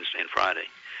Monday, Wednesday, and Friday,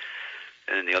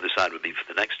 and the other side would be for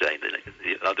the next day.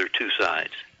 The other 2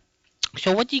 sides.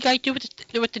 So what do you guys do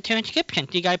with the transcription?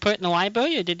 Do you guys put it in the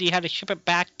library, or did you have to ship it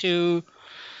back to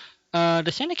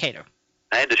the syndicator?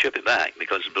 I had to ship it back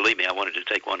because, believe me, I wanted to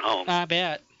take one home. I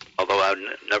bet. Although I would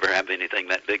never have anything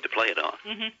that big to play it on.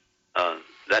 Mm-hmm.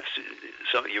 That's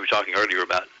something you were talking earlier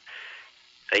about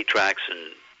 8 tracks and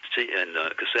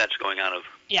cassettes going out of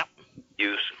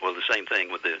use. Well, the same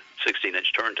thing with the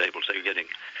 16-inch turntables.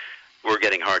 We're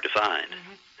getting hard to find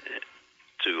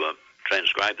to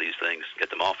transcribe these things, get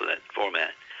them off of that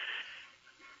format.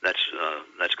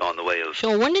 That's gone the way of.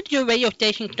 So when did your radio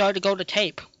station start to go to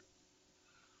tape?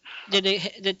 Did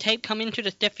the tape come into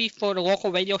the stiffy for the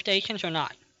local radio stations or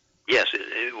not? Yes,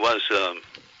 it was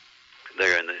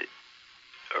there in the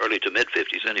early to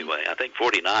mid-50s anyway. I think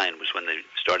 49 was when they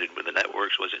started with the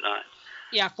networks, was it not?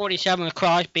 Yeah, 47 with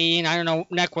Crosby, and I don't know,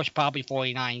 network's probably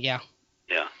 49, yeah.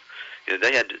 Yeah,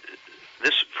 they had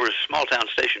this for a small-town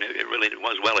station. It really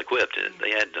was well-equipped.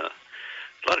 They had a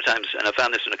lot of times, and I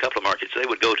found this in a couple of markets, they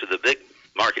would go to the big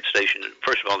market station.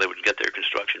 First of all, they would get their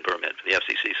construction permit. The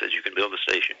FCC says you can build a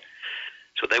station.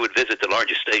 So they would visit the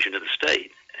largest station in the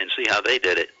state and see how they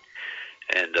did it,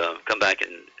 and come back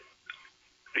and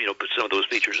put some of those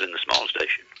features in the small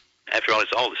station. After all,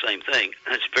 it's all the same thing.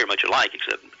 It's very much alike,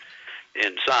 except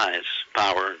in size,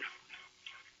 power.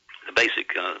 The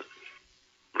basic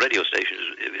radio station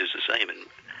is the same in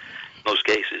most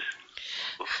cases.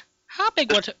 How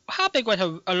big was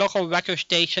a local record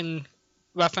station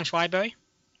reference library?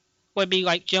 Would it be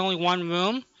like generally one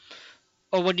room,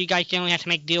 or would you guys generally have to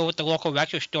make deal with the local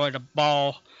record store to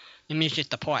borrow the music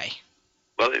to play?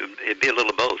 Well, it'd be a little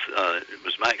of both. It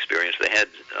was my experience. They had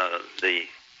the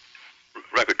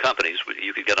record companies.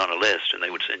 You could get on a list, and they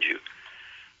would send you.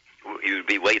 You'd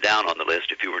be way down on the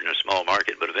list if you were in a small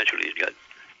market, but eventually you'd get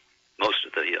most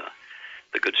of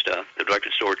the good stuff. The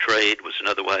record store trade was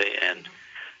another way, and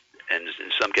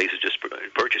in some cases just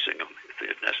purchasing them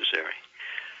if necessary.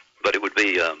 But it would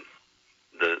be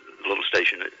the little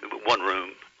station, one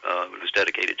room was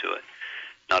dedicated to it,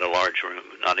 not a large room,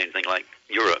 not anything like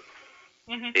Europe,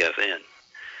 AFN,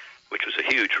 which was a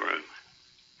huge room.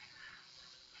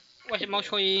 Was it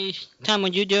mostly, time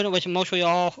when you did it, was it mostly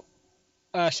all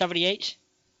 78s?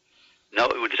 No,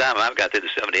 at the time I got there, the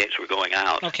 78s were going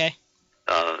out. Okay.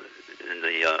 And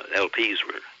the LPs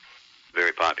were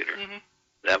very popular.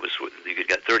 That was, you could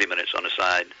get 30 minutes on a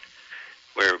side,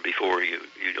 where before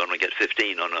you'd only get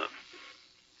 15 on a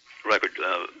record,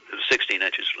 16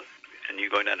 inches, and you're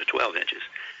going down to 12 inches,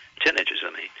 10 inches,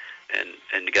 I mean. And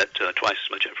and you got twice as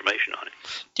much information on it.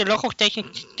 The local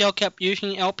station still kept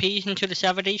using LPs into the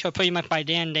 70s, or pretty much by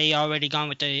then they already gone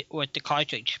with the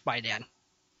cartridge by then?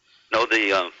 No,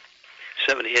 the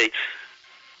 78s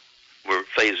were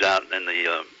phased out, and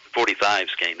the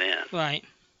 45s came in. Right.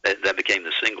 That became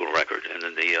the single record, and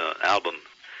then the album,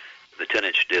 the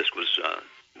 10-inch disc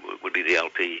would be the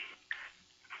LP.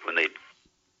 When they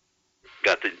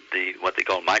got the what they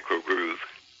call micro groove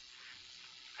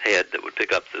head that would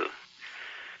pick up the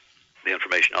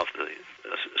information off the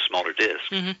smaller disc.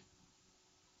 Mm-hmm.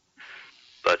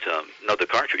 But no, the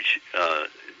cartridge.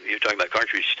 You're talking about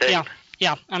cartridge tape.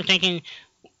 Yeah. I'm thinking,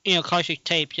 cartridge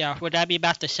tapes. Yeah. Would that be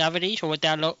about the 70s, or would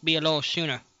that be a little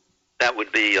sooner? That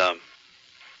would be. Let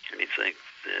me think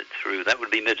through. That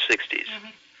would be mid 60s.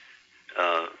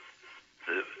 Mm-hmm.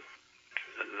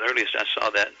 The earliest I saw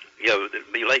that, it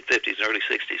would be late 50s and early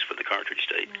 60s for the cartridge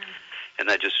tape, and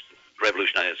that just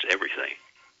revolutionized everything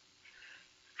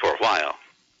for a while.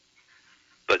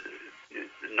 But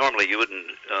normally you wouldn't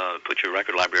put your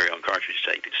record library on cartridge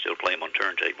tape. You'd still play them on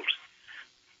turntables.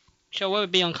 So what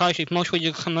would be on cartridge? Mostly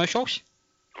your commercials?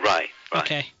 Right.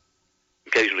 Okay.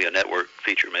 Occasionally a network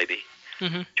feature maybe.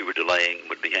 Mm-hmm. If you were delaying,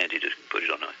 would be handy to put it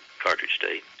on a cartridge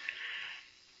tape.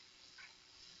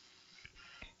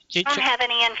 I don't have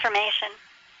any information.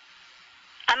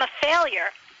 I'm a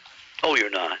failure. Oh, you're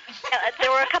not.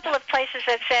 There were a couple of places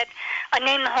that said a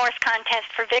name the horse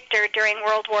contest for Victor during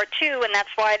World War II, and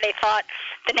that's why they thought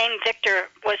the name Victor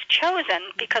was chosen,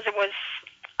 because it was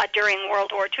during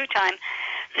World War II time.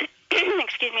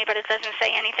 Excuse me, but it doesn't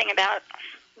say anything about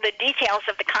the details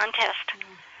of the contest.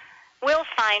 We'll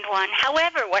find one.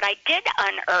 However, what I did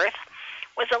unearth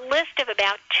was a list of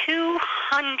about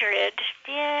 200,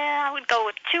 I would go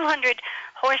with 200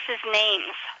 horses'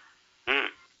 names.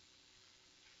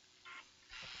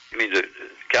 You mean the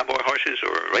cowboy horses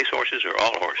or race horses or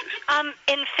all horses?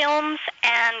 In films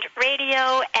and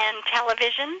radio and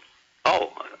television.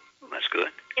 Oh, that's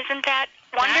good. Isn't that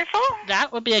wonderful?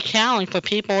 That would be a challenge for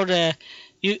people to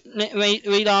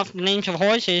read off the names of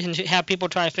horses and have people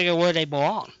try to figure where they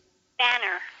belong.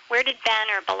 Banner. Where did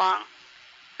Banner belong?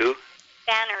 Who?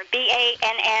 Banner.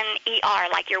 B-A-N-N-E-R,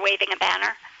 like you're waving a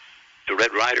banner. The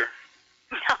Red Rider?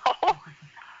 No.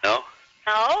 No?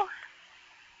 No?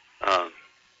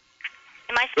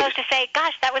 Am I supposed to say,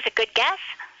 gosh, that was a good guess?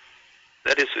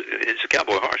 That is, it's a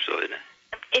cowboy horse, though, isn't it?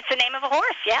 It's the name of a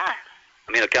horse, yeah.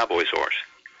 I mean, a cowboy's horse.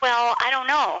 Well, I don't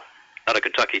know. Not a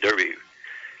Kentucky Derby.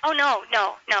 Oh, no.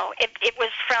 It was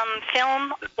from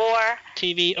film or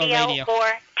TV or radio radio.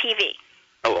 or TV.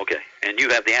 Oh, okay. And you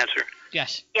have the answer?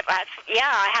 Yes. Yeah,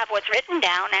 I have what's written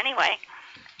down anyway.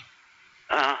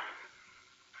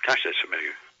 Gosh, that's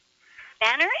familiar.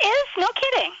 Banner is? No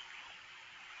kidding.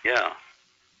 Yeah.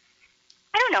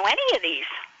 I don't know any of these.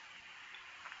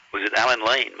 Was it Alan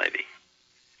Lane, maybe?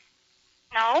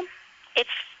 No. It's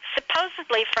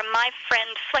supposedly from my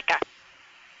friend Flicka.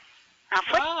 Now,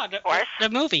 Flicka was a horse. The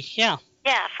movie, yeah.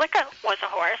 Yeah, Flicka was a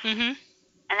horse. Mm-hmm.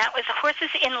 And that was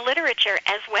horses in literature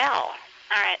as well.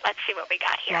 All right, let's see what we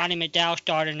got here. Roddy McDowell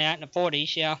starred in that in the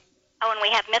 40s, yeah. Oh, and we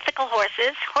have mythical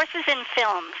horses. Horses in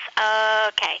films.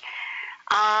 Okay.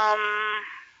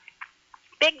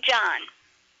 Big John.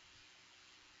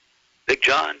 Big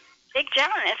John? Big John,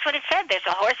 that's what it said. There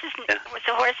was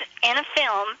a horse in a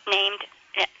film named,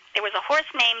 there was a horse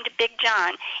named Big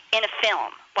John in a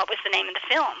film. What was the name of the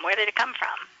film? Where did it come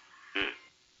from?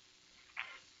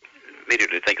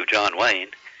 Immediately think of John Wayne.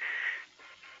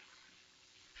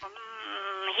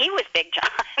 He was Big John.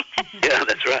 Yeah,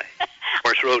 that's right.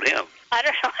 Horse rode him. I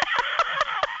don't know.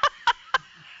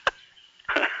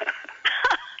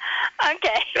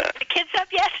 Okay. Yeah. The kids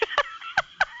up yet?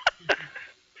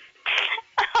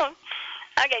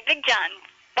 Okay, Big John.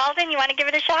 Walden, you want to give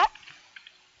it a shot?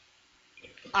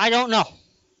 I don't know.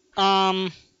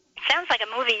 Sounds like a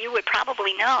movie you would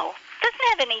probably know. Doesn't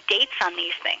have any dates on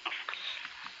these things.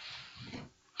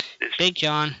 Big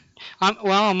John. I'm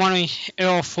wondering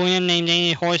Errol Flynn named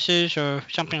any horses or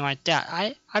something like that.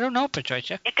 I don't know,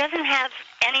 Patricia. It doesn't have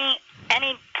any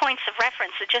points of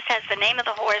reference. It just has the name of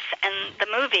the horse, and the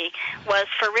movie was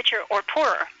For Richer or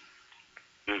Poorer.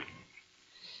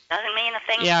 Doesn't mean a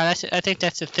thing. Yeah, I think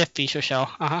that's the 50s or so.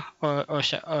 Or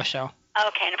so.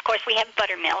 Okay, and of course we have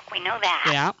Buttermilk. We know that.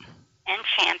 Yeah. And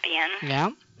Champion.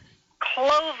 Yeah.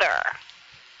 Clover.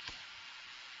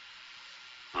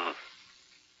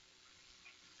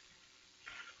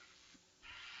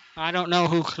 I don't know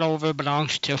who Clover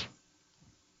belongs to.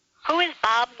 Who is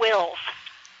Bob Wills?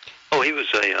 Oh, he was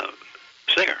a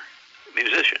singer,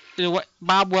 musician.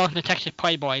 Bob Wills and the Texas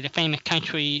Playboy, the famous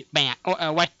country band,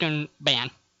 or Western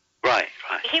band. Right.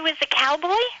 He was the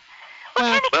cowboy?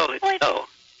 Well, Well, Well,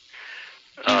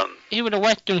 No. He was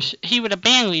a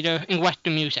band leader in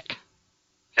Western music,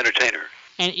 Entertainer.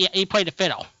 and he played the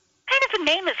fiddle. What kind of a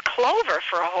name is Clover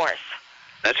for a horse?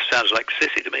 That sounds like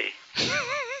Sissy to me.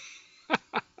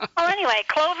 Well, anyway,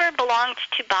 Clover belonged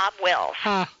to Bob Wills.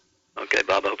 Huh. Okay,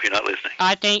 Bob, I hope you're not listening.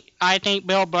 I think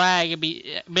Bill Bragg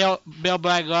Bill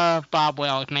Bragg loved Bob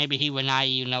Wells. Maybe he would not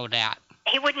even know that.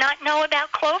 He would not know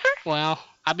about Clover? Well,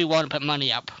 I'd be willing to put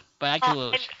money up, but I could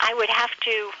lose. I would have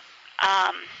to.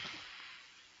 Oh,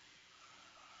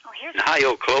 here's.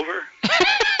 Hi-yo, Clover.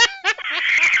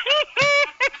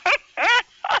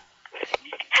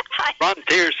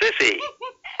 Frontier Sissy.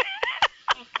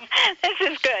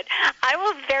 This is good. I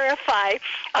will verify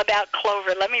about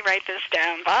Clover. Let me write this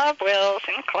down. Bob Wills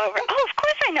and Clover. Oh, of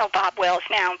course I know Bob Wills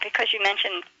now because you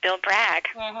mentioned Bill Bragg.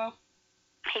 Uh-huh.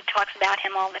 He talks about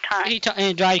him all the time. And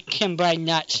it drives Kim Bragg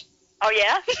nuts. Oh,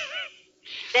 yeah?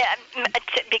 Yeah,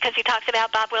 because he talks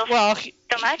about Bob Wills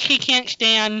so much? He can't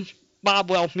stand Bob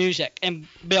Wells music, and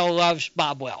Bill loves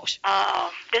Bob Wells.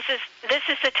 Oh, this is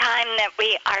the time that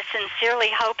we are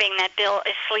sincerely hoping that Bill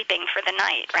is sleeping for the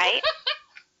night, right?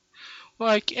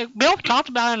 Well, Bill talked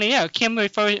about it on the air. Kim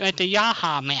refers to it as the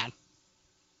Yaha Man.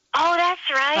 Oh, that's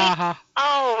right. Uh-huh.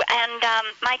 Oh, and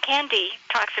Mike Handy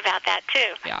talks about that,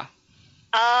 too. Yeah.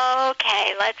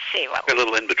 Okay, let's see. A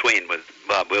little in between with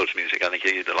Bob Wills' music. I think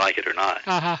you either like it or not.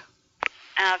 Uh-huh.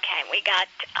 Okay, we've got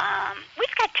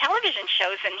television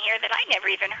shows in here that I never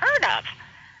even heard of.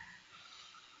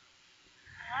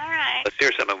 All right. Let's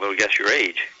hear something. We'll guess your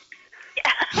age.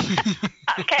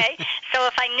 Okay, so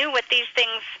if I knew what these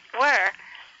things were,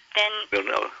 then... We'll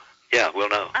know. Yeah, we'll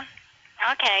know.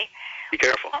 Okay. Be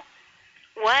careful.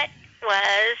 What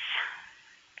was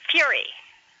Fury?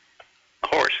 A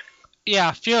horse.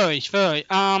 Yeah, Fury.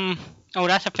 Oh,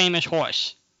 that's a famous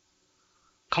horse.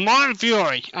 Come on,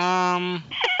 Fury. Get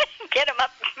him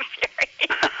up, Fury.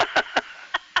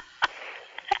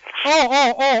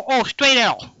 Oh, Straight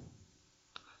L.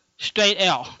 Straight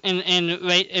L in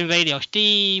radio.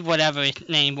 Steve, whatever his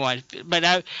name was.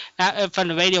 But that from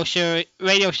the radio series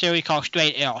called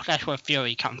Straight L. That's where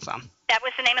Fury comes from. That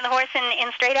was the name of the horse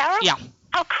in Straight Arrow? Yeah.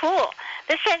 Oh, cool.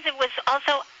 This says it was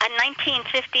also a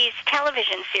 1950s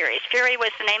television series. Fury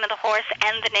was the name of the horse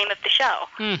and the name of the show.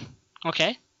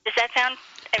 Okay. Does that sound...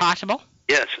 Possible?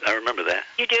 Yes, I remember that.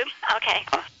 You do? Okay.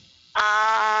 Huh?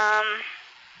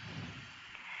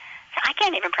 I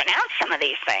can't even pronounce some of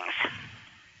these things.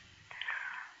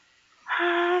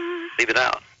 Leave it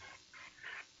out.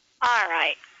 All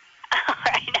right. All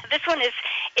right. Now, this one is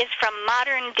from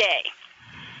modern day.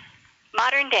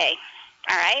 Modern day.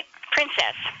 All right.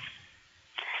 Princess.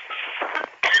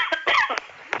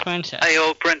 Princess. Hey,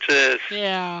 old princess.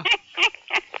 Yeah.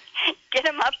 Get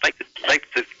him up. Make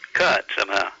the cut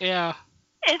somehow. Yeah.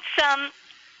 It's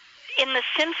in The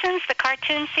Simpsons, the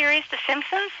cartoon series, The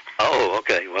Simpsons. Oh,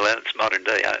 okay. Well, that's modern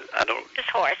day. I don't... This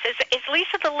horse. Is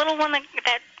Lisa the little one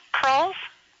that crawls?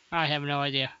 I have no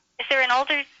idea. Is there an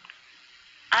older...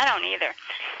 I don't either.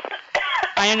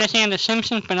 I understand The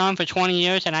Simpsons been on for 20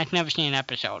 years, and I've never seen an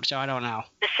episode, so I don't know.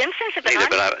 The Simpsons have been Either,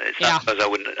 on? but it's not because I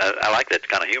wouldn't... I like that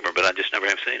kind of humor, but I just never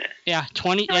have seen it. Yeah,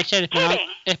 20... They said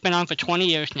it's been on for 20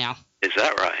 years now. Is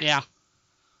that right? Yeah.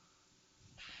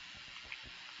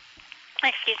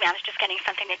 Excuse me, I was just getting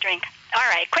something to drink. All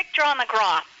right, Quick Draw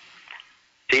McGraw.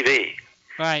 TV.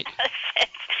 Right.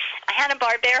 It's a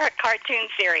Hanna-Barbera cartoon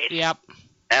series. Yep.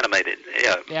 Animated.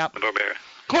 Yeah. Yep. Barbera.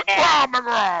 Quick Draw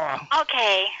McGraw.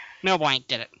 Okay. Millblank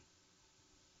did it.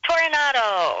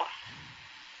 Tornado.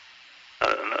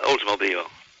 Oldsmobile.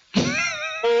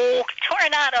 Oh,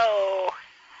 Tornado.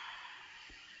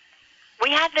 We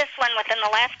had this one within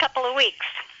the last couple of weeks.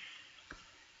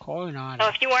 Coronado. So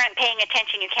if you weren't paying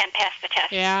attention, you can't pass the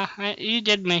test. Yeah, you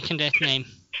did mention this name.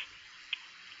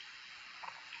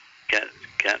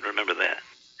 Can't remember that.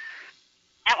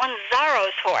 That one's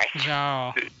Zorro's horse.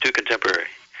 So. Too contemporary.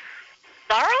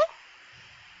 Zorro?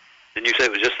 Didn't you say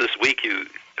it was just this week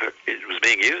it was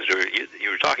being used, or you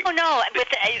were talking? Oh, no.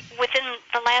 Within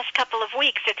the last couple of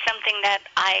weeks, it's something that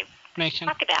I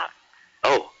talk about.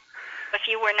 Oh. If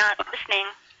you were not listening,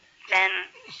 then...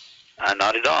 I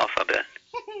nodded off, I bet.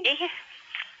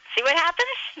 See what happens?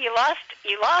 You lost.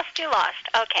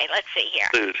 Okay, let's see here.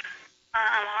 Lose.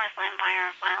 Horseland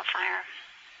Fire, Wildfire.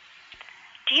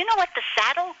 Do you know what the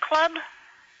Saddle Club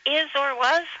is or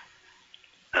was?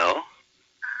 No.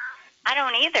 I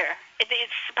don't either.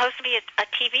 It's supposed to be a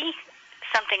TV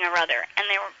something or other, and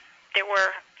there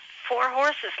were 4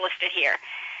 horses listed here: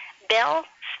 Belle,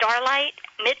 Starlight,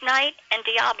 Midnight, and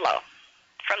Diablo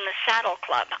from the Saddle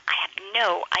Club. I have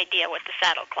no idea what the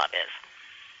Saddle Club is.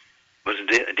 Was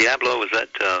it Diablo? Was that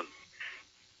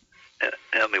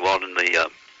help me, Walden.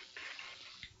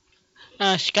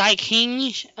 Sky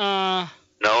Kings. No,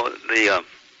 the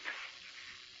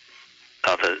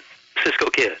Cisco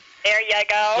Kid. There you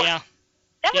go. Yeah.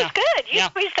 That was Yeah. good. You Yeah.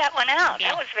 squeezed that one out. Yeah.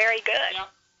 That was very good. Yeah. All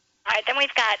right, then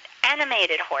we've got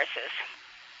animated horses,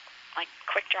 like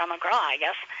Quick Draw McGraw, I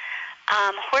guess.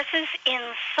 Horses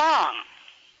in song.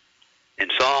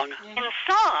 In song? In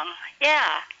song,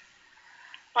 yeah.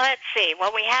 Let's see.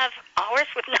 Well, we have a horse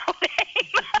with no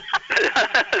name.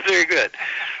 Very good.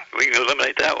 We can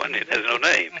eliminate that one. It has no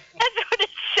name. That's what it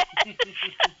says.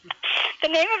 The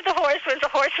name of the horse was a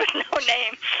horse with no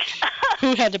name.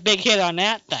 Who had the big hit on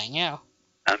that thing? Yeah.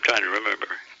 I'm trying to remember.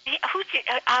 Who did,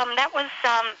 that was,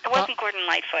 it wasn't Gordon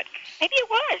Lightfoot. Maybe it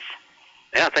was.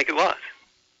 Yeah, I think it was.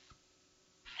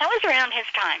 That was around his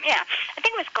time, yeah. I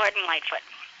think it was Gordon Lightfoot.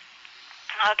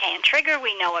 Okay, and Trigger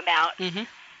we know about. Mm-hmm.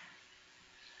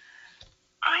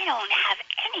 I don't have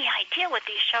any idea what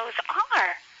these shows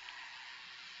are.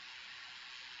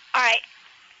 All right.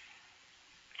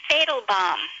 Fatal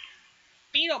Bomb.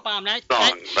 Beetle Bomb.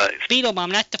 Song, but Beetle Bomb.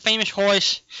 That's the famous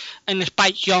horse in the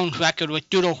Spike Jones record with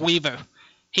Doodle Weaver.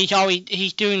 He's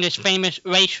doing this famous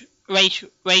race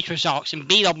results, and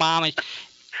Beetle Bomb is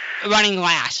running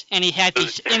last, and he had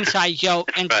this inside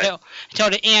joke until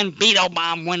the end. Beetle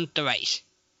Bomb wins the race.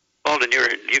 Walden,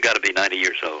 you got to be 90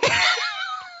 years old.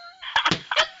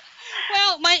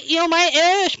 Well, my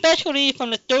era, especially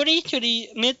from the 30s to the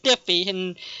mid 50s,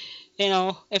 and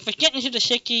if it's getting to the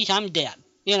 60s, I'm dead.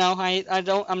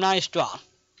 I'm not as strong.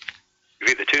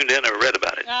 You've either tuned in or read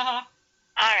about it. Uh-huh.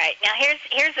 All right, now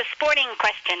here's a sporting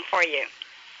question for you.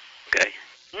 Okay.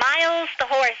 Miles the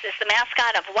horse is the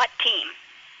mascot of what team?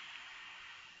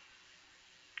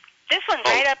 This one's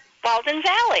right up Walden's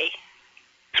alley.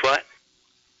 It's what?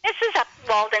 This is up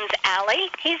Walden's alley.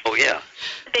 He's Oh, yeah.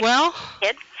 the big Well,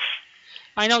 kid.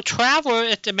 I know Traveler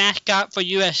is the mascot for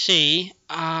USC.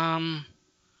 Miles.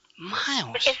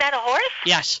 Is that a horse?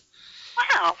 Yes.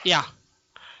 Wow. Yeah.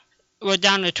 We're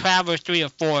down to Traveler 3 or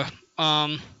 4.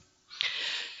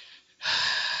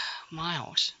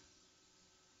 Miles.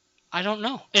 I don't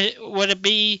know. Would it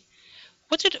be?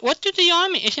 What did the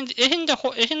Army? Isn't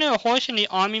there a horse in the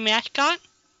Army mascot?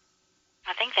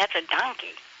 I think that's a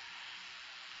donkey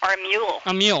or a mule.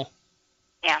 A mule.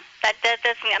 Yeah, that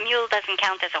doesn't. A mule doesn't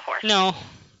count as a horse. No,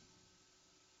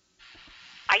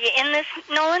 Are you in this,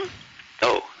 Nolan?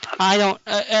 Oh. I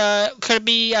don't. Could it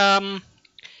be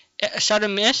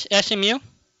Southern Miss SMU?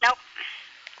 Nope.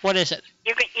 What is it?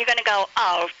 You're gonna go.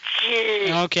 Oh,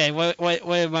 gee. Okay. What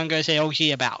am I gonna say?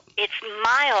 OG about? It's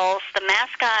Miles, the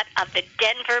mascot of the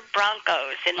Denver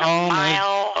Broncos in the Oh,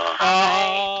 Mile High.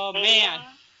 Oh man.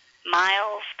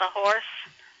 Miles the horse.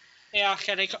 Yeah.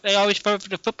 Okay, they always refer to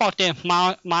the football team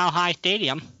Mile High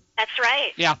Stadium. That's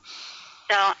right. Yeah.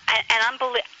 So, and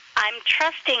I'm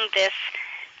trusting this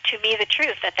to be the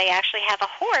truth, that they actually have a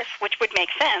horse, which would make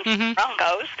sense. Mhm.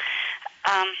 Broncos.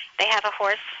 They have a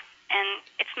horse, and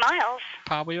it's Miles.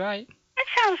 Probably right. That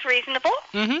sounds reasonable.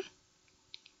 Mm-hmm.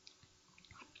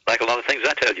 Like a lot of things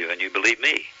I tell you, and you believe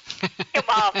me.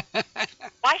 Well,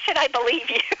 why should I believe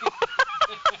you?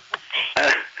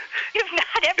 You've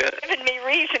not ever given me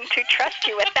reason to trust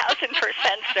you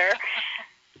 1,000%, sir.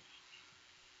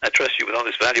 I trust you with all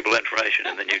this valuable information,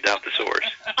 and then you doubt the source.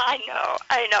 I know.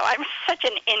 I'm such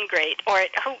an ingrate. Or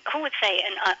who would say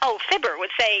Fibber would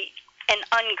say an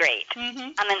ungrate.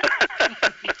 Mm-hmm.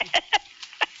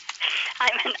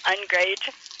 I'm an ungrate.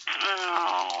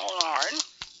 Oh, Lord.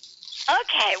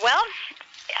 Okay, well,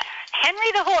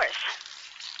 Henry the horse.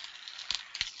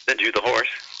 Send you the horse.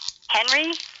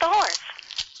 Henry the horse.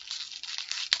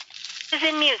 This is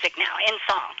in music now, in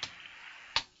song.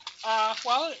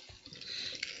 Well,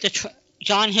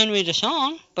 John Henry the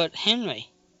song, but Henry.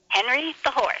 Henry the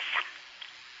horse.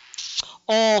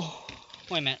 Oh,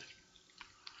 wait a minute.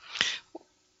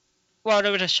 Well,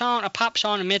 there was a pop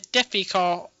song in mid-50s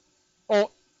called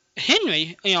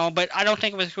Henry, but I don't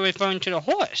think it was referring to the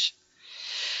horse.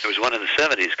 There was one in the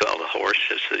 70s called The Horse.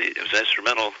 It was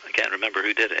instrumental. I can't remember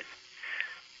who did it.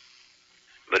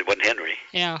 But it wasn't Henry.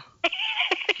 Yeah.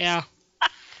 Yeah.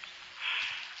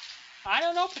 I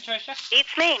don't know, Patricia.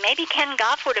 Beats me. Maybe Ken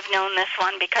Goff would have known this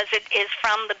one because it is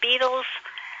from the Beatles,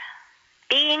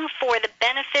 Being for the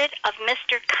Benefit of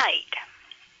Mr. Kite,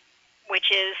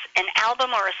 which is an album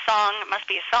or a song, it must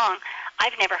be a song,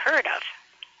 I've never heard of.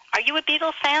 Are you a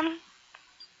Beatles fan?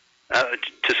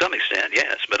 To some extent,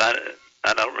 yes, but I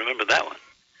don't remember that one.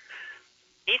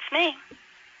 Beats me.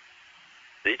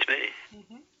 Beats me.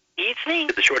 Mm-hmm. Beats me.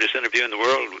 Did the shortest interview in the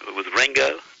world with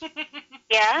Ringo.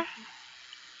 Yeah?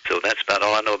 So that's about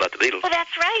all I know about the Beatles. Well,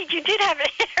 that's right. You did have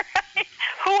it right.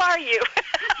 Who are you?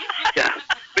 Yeah.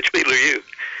 Which Which Beatle are you?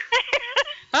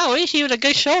 Oh, at least he was a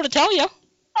good show to tell you.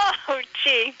 Oh,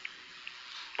 gee.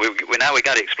 Now we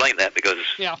got to explain that because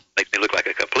Yeah. it makes me look like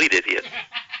a complete idiot.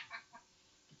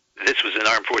 This was in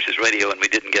Armed Forces Radio, and we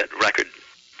didn't get record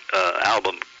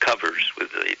album covers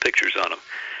with the pictures on them.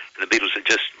 And the Beatles had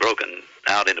just broken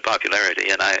out into popularity,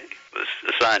 and I was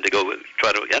assigned to go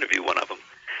try to interview one of them.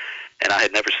 And I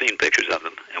had never seen pictures of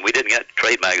them. And we didn't get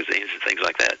trade magazines and things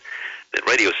like that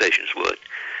radio stations would.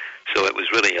 So it was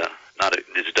really not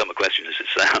as dumb a question as it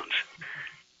sounds.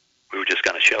 We were just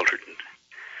kind of sheltered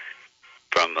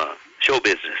from show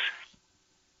business.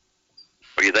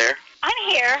 Are you there? I'm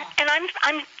here, and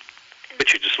I'm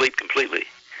But you're asleep completely.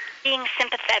 being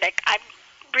sympathetic. I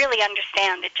really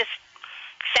understand. It just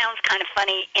sounds kind of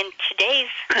funny in today's...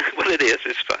 Well, it is.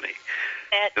 It's funny.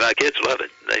 That, My kids love it.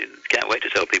 They can't wait to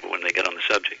tell people when they get on the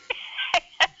subject.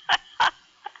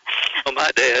 Well,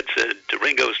 my dad said to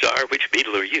Ringo Starr, which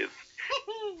Beatle are you?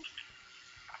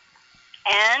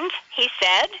 and he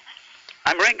said,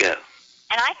 I'm Ringo.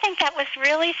 and I think that was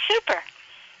really super.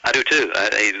 I do too.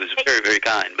 He was very, very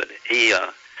kind, but he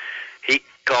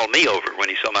called me over when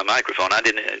he saw my microphone. I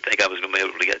didn't think I was going to be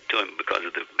able to get to him because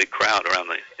of the big crowd around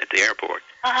at the airport.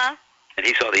 Uh-huh. And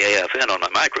he saw the AFN on my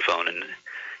microphone and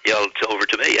yelled over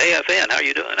to me, AFN, how are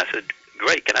you doing? I said,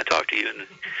 great, can I talk to you? And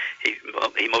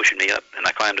he motioned me up, and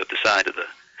I climbed up the side of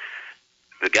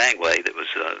the gangway that was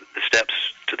the steps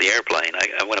to the airplane.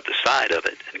 I went up the side of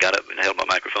it and got up and held my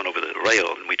microphone over the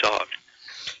rail, and we talked.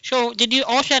 So did you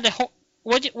also have the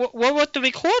what was the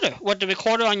recorder? Was the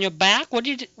recorder on your back? What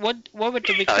was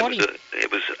the recording?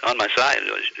 It was on my side.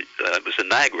 It was a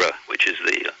Niagara, which is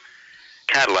the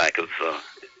Cadillac of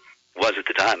was at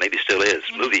the time, maybe still is.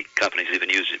 Mm-hmm. Movie companies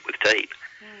even use it with tape.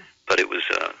 But it was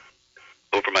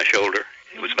over my shoulder.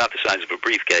 It was about the size of a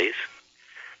briefcase.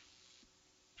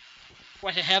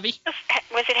 Was it heavy?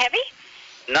 Was it heavy?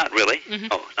 Not really. Mm-hmm.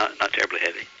 Oh, not terribly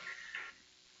heavy.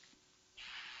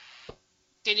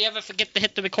 Did you ever forget to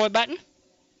hit the record button?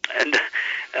 And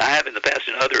I have in the past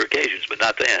on other occasions, but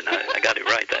not then. I got it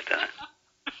right that time.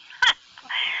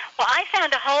 Well, I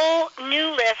found a whole new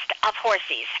list of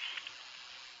horsies.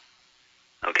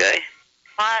 Okay.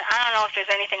 I don't know if there's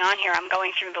anything on here. I'm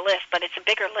going through the list, but it's a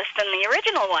bigger list than the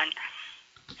original one.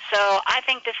 So I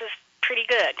think this is pretty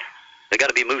good. They got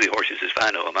to be movie horses as I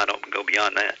know them. I don't go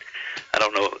beyond that. I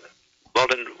don't know.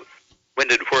 Walden, when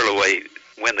did Whirlaway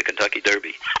win the Kentucky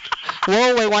Derby?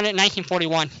 Whirlaway won it in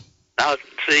 1941. Now,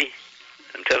 see,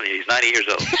 I'm telling you, he's 90 years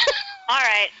old. All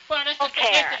right. Well,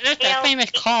 Okay. That's the famous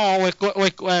call with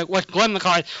Glenn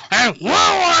McCarthy. Hey,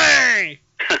 Whirlaway!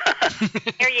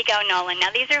 Here you go, Nolan. Now,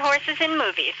 these are horses in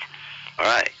movies. All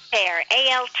right. Altair,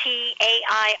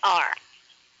 A-L-T-A-I-R.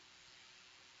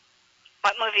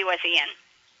 What movie was he in?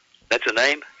 That's a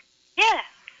name? Yeah.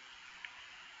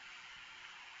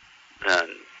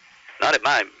 Not at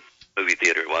my movie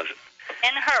theater, it wasn't.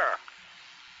 And Her.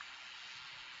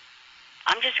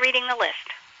 I'm just reading the list.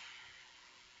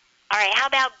 All right, how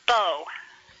about Bo?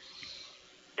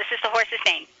 This is the horse's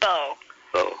name, Bo.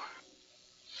 Oh.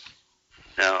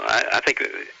 Now, I think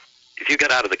if you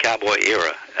got out of the cowboy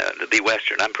era, to be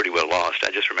Western, I'm pretty well lost.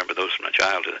 I just remember those from my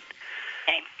childhood.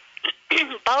 Okay.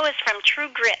 Bo is from True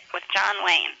Grit with John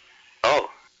Wayne. Oh.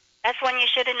 That's one you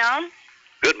should have known?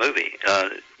 Good movie.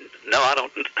 No, I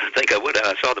don't think I would.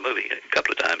 I saw the movie a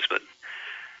couple of times, but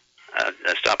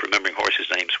I stopped remembering horses'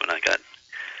 names when I got,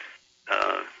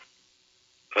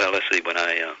 well, let's see, when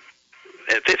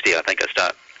at 50, I think I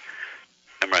stopped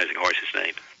memorizing horses'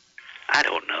 names. I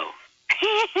don't know.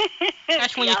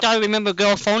 That's when you started to remember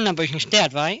girl phone numbers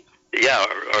instead, right? Yeah,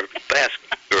 or past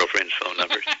girlfriend's phone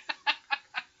numbers.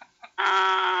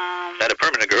 Had a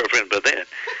permanent girlfriend, but then.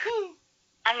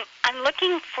 I'm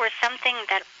looking for something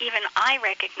that even I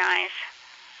recognize.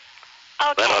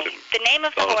 Well, Okay, the name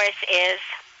of the horse is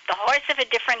The Horse of a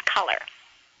Different Color.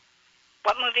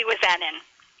 What movie was that in?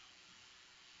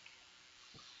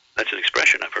 That's an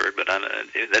expression I've heard, but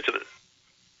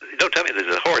don't tell me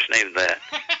there's a horse named that.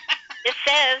 This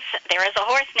says there is a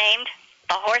horse named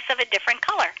The Horse of a Different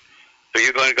Color. So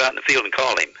you're going to go out in the field and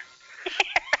call him?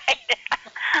 Right.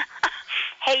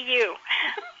 Hey, you.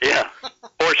 Yeah,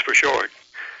 horse for short.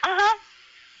 Uh-huh.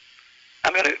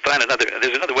 I'm going to find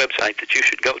there's another website that you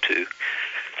should go to.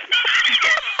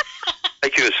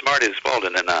 Make you as smart as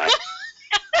Walden and I.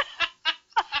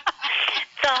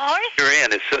 The horse? You're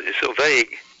in. It's so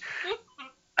vague.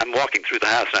 I'm walking through the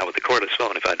house now with the cordless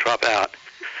phone. If I drop out,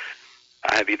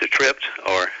 I have either tripped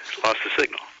or lost the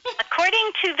signal.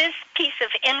 According to this piece of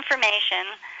information,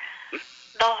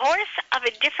 The Horse of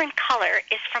a Different Color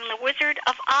is from The Wizard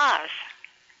of Oz.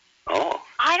 Oh.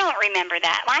 I don't remember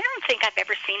that. I don't think I've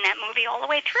ever seen that movie all the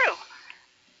way through.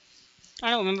 I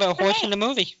don't remember a horse in the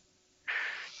movie.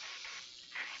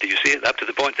 Did you see it up to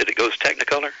the point that it goes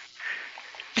Technicolor?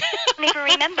 I don't even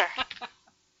remember.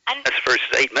 That's the first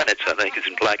 8 minutes, I think, is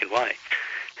in black and white.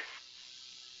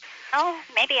 Oh,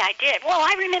 maybe I did. Well,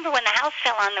 I remember when the house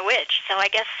fell on the witch, so I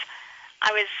guess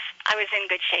I was in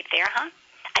good shape there, huh?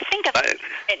 I think of it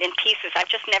in pieces. I've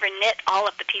just never knit all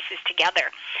of the pieces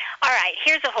together. All right,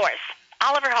 here's a horse.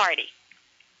 Oliver Hardy.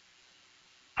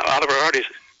 Oliver Hardy is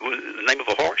the name of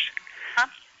a horse? Huh?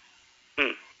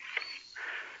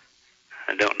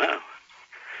 I don't know.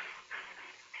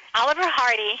 Oliver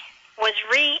Hardy was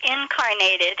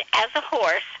reincarnated as a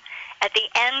horse at the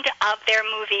end of their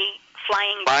movie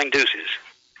Flying Deuces.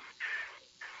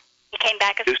 He came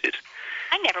back as... Deuces.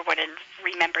 I never would have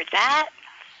remembered that.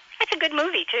 That's a good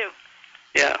movie, too.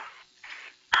 Yeah.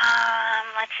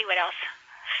 Let's see what else.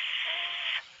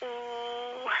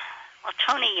 Ooh, well,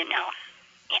 Tony, you know.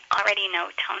 You already know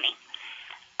Tony.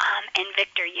 And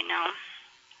Victor, you know.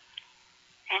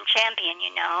 And Champion,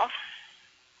 you know.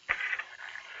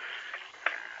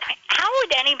 How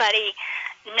would anybody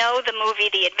know the movie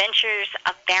The Adventures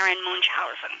of Baron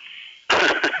Munchausen?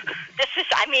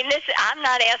 I'm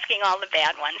not asking all the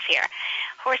bad ones here.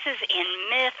 Horses in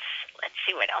myths. Let's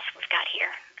see what else we've got here.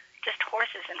 Just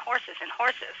horses and horses and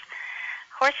horses.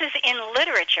 Horses in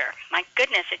literature. My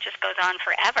goodness, it just goes on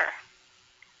forever.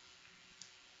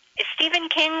 Is Stephen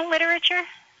King literature?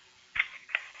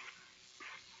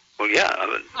 Well, yeah.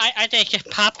 I think it's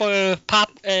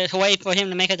a way for him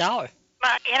to make $1. Well,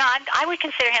 I would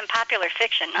consider him popular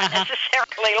fiction, not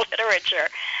necessarily literature.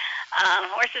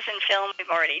 Horses in film, we've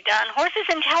already done. Horses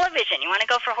in television. You want to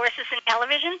go for horses in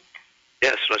television?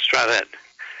 Yes, let's try that.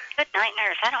 Good night,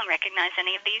 nurse. I don't recognize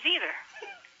any of these either.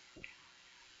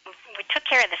 We took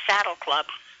care of the Saddle Club.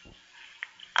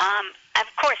 Of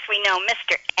course, we know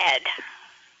Mr. Ed.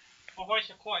 A horse,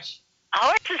 of course. A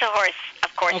horse is a horse,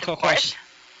 of course, of course.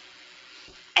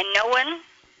 And no one?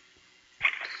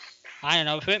 I don't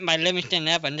know. It's written by Livingston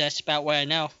Evans. That's about what I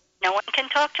know. No one can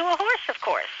talk to a horse, of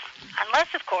course.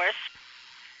 Unless, of course...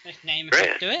 His name is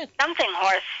Mr. Ed. Something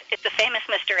horse. It's the famous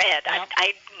Mr. Ed. Yep.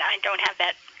 I don't have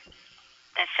that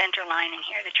center line in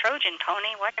here. The Trojan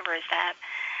pony, whatever is that.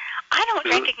 I don't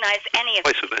recognize any of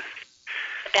them.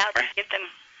 About to give them...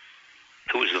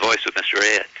 Who was the voice of Mr.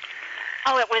 Ed?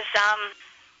 Oh, it was,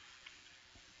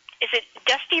 is it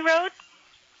Dusty Road?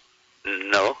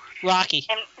 No. Rocky.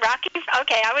 And Rocky?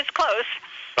 Okay, I was close.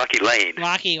 Rocky Lane.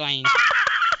 Rocky Lane.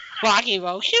 Rocky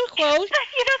Road. She was close.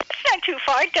 That's not too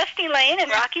far. Dusty Lane and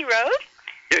Rocky Road?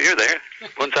 Yeah, you're there.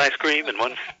 One's ice cream and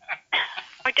one's...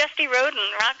 Or Dusty Road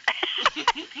and Rock...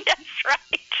 That's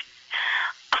right.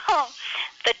 Oh,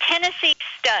 the Tennessee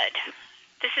Stud.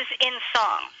 This is in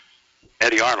song.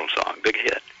 Eddie Arnold song. Big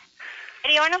hit.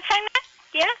 Eddie Arnold sang that?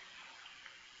 Yeah?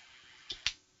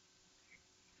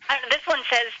 This one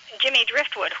says Jimmy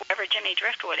Driftwood, whoever Jimmy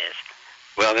Driftwood is.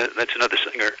 Well, that's another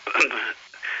singer.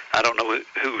 I don't know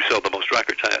who sold the most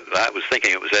records. I was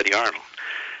thinking it was Eddie Arnold.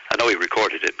 I know he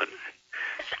recorded it, but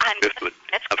Driftwood,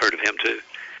 I've heard of him too.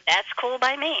 That's cool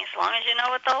by me, as long as you know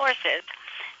what the horse is.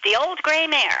 The Old Gray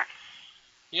Mare.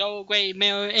 The old gray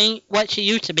mare ain't what she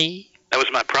used to be. That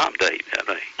was my prom date, I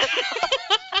think.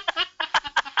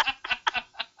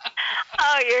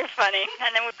 Oh, you're funny.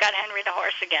 And then we've got Henry the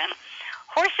Horse again.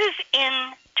 Horses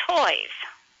in toys.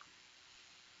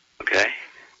 Okay.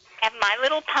 Have My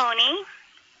Little Pony.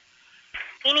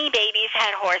 Beanie Babies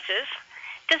had horses.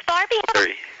 Does Barbie have...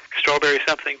 Strawberry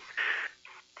something?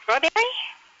 Strawberry?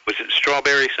 Was it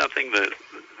Strawberry something, the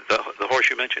horse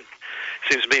you mentioned?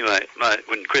 Seems to me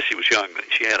when Chrissy was young,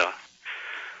 she had a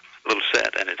little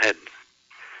set, and it had...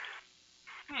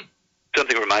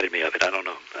 Something reminded me of it. I don't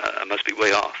know. I must be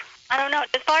way off. I don't know.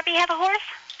 Does Barbie have a horse?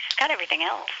 She's got everything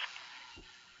else.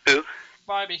 Who?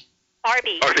 Barbie.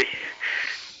 Barbie.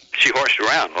 She horsed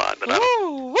around a lot, but I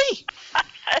don't... Ooh-wee.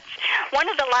 One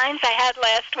of the lines I had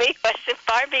last week was, if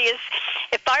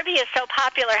Barbie is so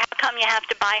popular, how come you have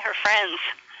to buy her friends?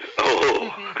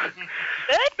 Oh.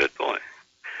 Good? Good point.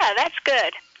 Yeah, that's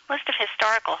good. List of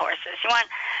historical horses. You want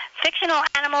fictional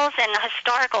animals and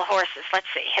historical horses. Let's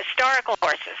see. Historical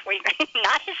horses.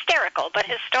 Not hysterical, but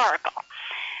historical.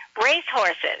 Race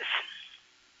horses.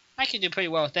 I can do pretty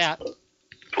well with that.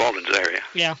 Walden's area.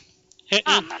 Yeah.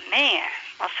 Oh, man.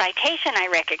 Well, Citation I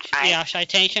recognize. Yeah,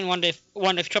 Citation won the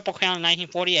Triple Crown in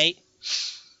 1948.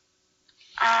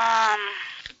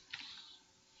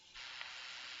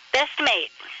 Best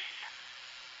Mate.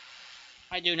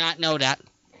 I do not know that.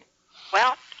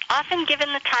 Well, often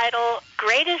given the title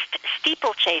Greatest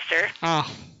Steeplechaser Oh.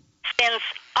 since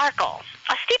Arkle.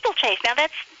 A steeplechase. Now,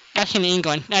 that's That's in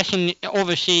England. That's in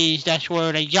overseas. That's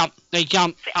where they jump. They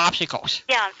jump obstacles.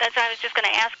 Yeah, that's what I was just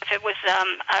going to ask if it was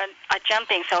a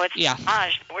jumping, so it's Yeah.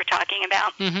 dressage that we're talking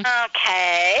about. Mhm.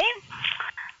 Okay.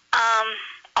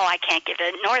 I can't give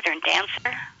it. Northern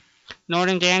Dancer.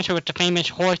 Northern Dancer with the famous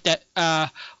horse that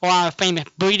a lot of famous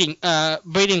breeding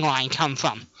line come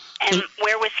from. And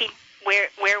where was he? Where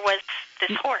was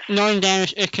this horse? Northern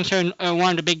Dancer is considered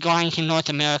one of the big lines in North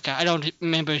America. I don't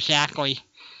remember exactly.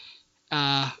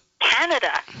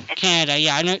 Canada. Canada,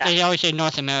 yeah. I know they always say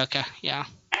North America, yeah.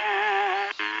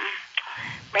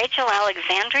 Rachel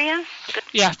Alexandria?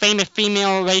 Yeah, famous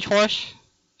female racehorse.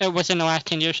 It was in the last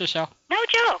 10 years or so. No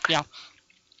joke. Yeah.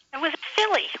 It was a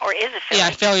filly, or is a filly. Yeah,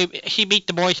 filly. She beat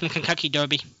the boys in the Kentucky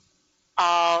Derby.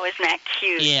 Oh, isn't that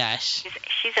cute? Yes.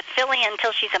 She's a filly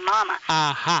until she's a mama.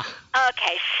 Uh-huh.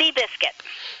 Okay, Seabiscuit.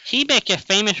 Seabiscuit,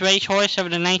 famous racehorse of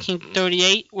the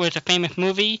 1938, was a famous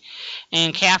movie.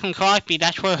 And Catherine Crosby,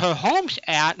 that's where her home's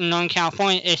at in Northern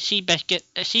California, is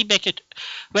Seabiscuit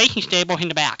Racing Stable in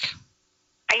the back.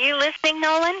 Are you listening,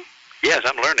 Nolan? Yes,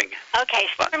 I'm learning. Okay,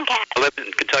 Stormcat. I lived in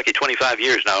Kentucky 25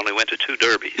 years now. I only went to 2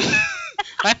 derbies.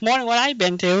 That's more than what I've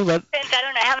been to, but... I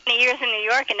don't know how many years in New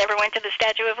York and never went to the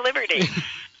Statue of Liberty.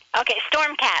 Okay,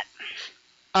 Stormcat.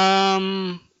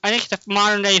 I think it's the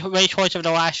modern-day racehorse of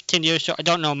the last 10 years, so I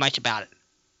don't know much about it.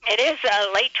 It is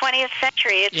late 20th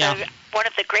century. It's Yeah. one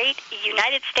of the great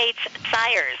United States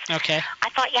sires. Okay. I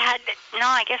thought you had... No,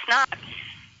 I guess not.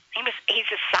 He's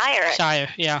a sire. Sire,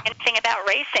 yeah. Anything about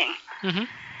racing. Mm-hmm.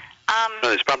 Well,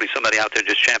 there's probably somebody out there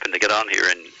just champing to get on here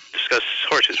and discuss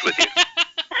horses with you.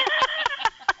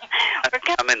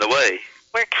 I'm in the way.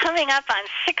 We're coming up on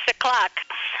 6 o'clock.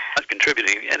 Not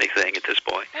contributing anything at this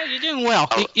point. Oh, you're doing well.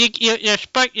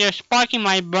 You're sparking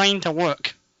my brain to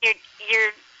work.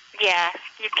 You're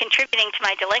contributing to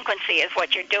my delinquency is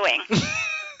what you're doing.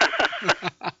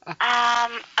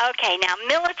 Okay, now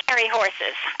military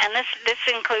horses, and this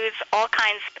includes all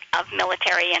kinds of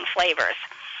military and flavors.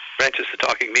 Francis the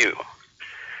Talking Mule.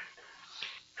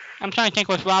 I'm trying to think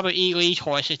what's Robert E. Lee's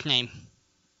horse's name.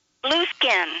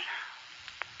 Blueskin.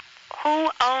 Who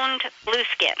owned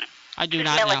Blueskin? I do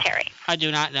not know. Military. I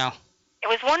do not know. It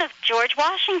was one of George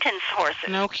Washington's horses.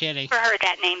 No kidding. Never heard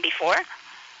that name before.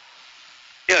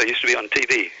 Yeah, it used to be on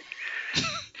TV.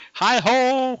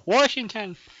 Hi-ho,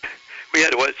 Washington. We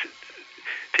had to watch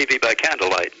TV by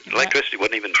candlelight. Electricity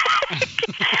wasn't even...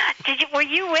 Were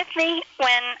you with me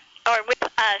with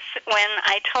us when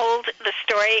I told the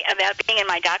story about being in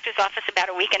my doctor's office about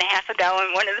a week and a half ago,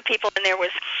 and one of the people in there was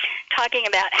talking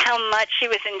about how much she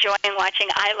was enjoying watching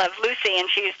I Love Lucy, and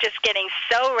she was just getting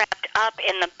so wrapped up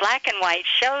in the black and white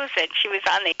shows that she was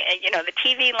on the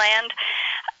TV land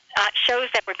shows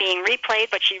that were being replayed,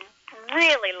 but she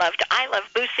really loved I Love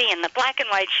Lucy, and the black and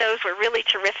white shows were really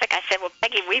terrific. I said, well,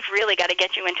 Peggy, we've really got to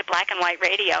get you into black and white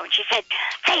radio. And she said,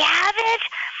 they have it?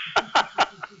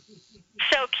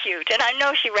 So cute. And I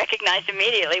know she recognized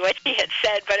immediately what she had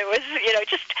said, but it was,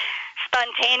 just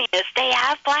spontaneous. They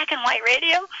have black and white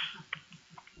radio?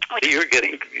 You're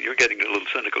getting a little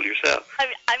cynical yourself.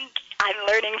 I'm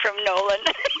learning from Nolan.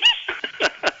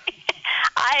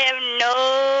 I am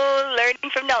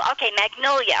learning from Nolan. Okay,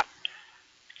 Magnolia.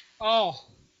 Oh.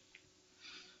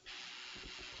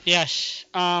 Yes.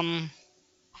 The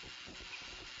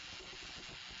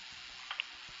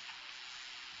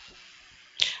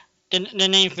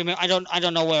name for me, I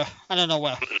don't know where.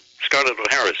 Scarlett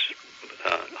O'Hara's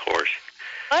horse.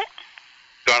 What?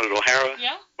 Scarlett O'Hara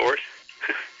horse.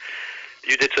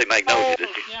 You did say Magnolia,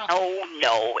 didn't you? Yeah.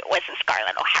 No, it wasn't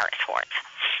Scarlett O'Hara's horse.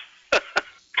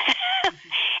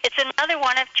 It's another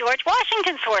one of George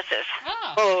Washington's horses.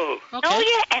 Oh. Okay.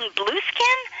 Magnolia and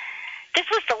Blueskin? This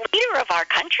was the leader of our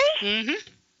country? Mm-hmm.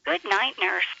 Good night,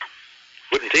 nurse.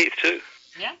 Wooden teeth, too.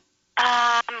 Yeah.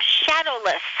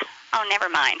 Shadowless. Oh, never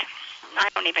mind. I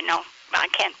don't even know. I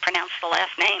can't pronounce the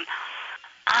last name.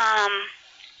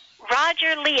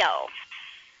 Roger Leo.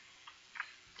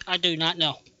 I do not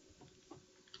know.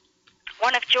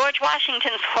 One of George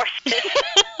Washington's horses.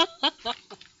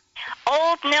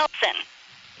 Old Nelson.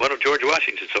 One of George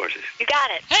Washington's horses. You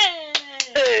got it.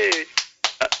 Hey!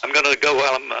 I'm going to go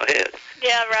while I'm ahead.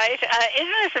 Yeah, right.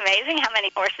 Isn't this amazing how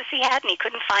many horses he had, and he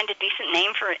couldn't find a decent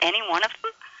name for any one of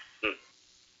them?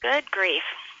 Good grief.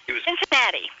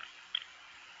 Cincinnati.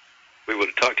 We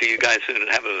will talk to you guys soon and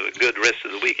have a good rest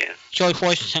of the weekend. George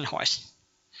Washington horse.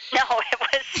 No, it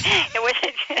was.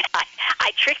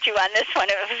 I tricked you on this one.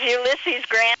 It was Ulysses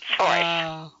Grant's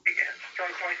horse.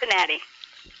 Cincinnati.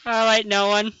 All right,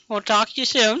 Nolan. We'll talk to you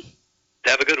soon.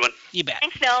 Have a good one. You bet.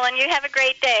 Thanks, Nolan. You have a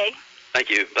great day. Thank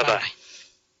you. Bye-bye.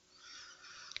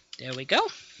 There we go.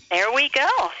 There we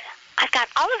go. I've got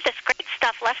all of this great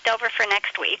stuff left over for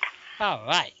next week, All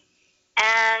right.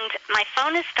 and my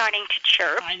phone is starting to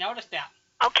chirp. I noticed that.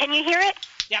 Oh, can you hear it?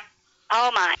 Yep.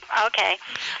 Oh, my. Okay.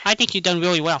 I think you've done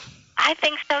really well. I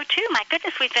think so, too. My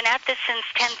goodness, we've been at this since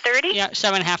 10:30. Yeah,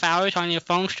 7.5 hours on your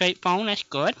phone, straight phone. That's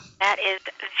good. That is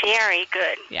very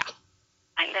good. Yeah.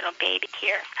 My little baby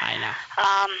here. I know.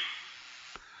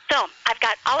 So I've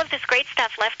got all of this great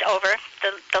stuff left over.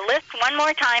 The list one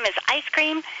more time is ice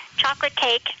cream, chocolate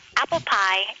cake, apple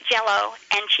pie, Jell-O,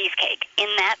 and cheesecake, in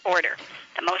that order.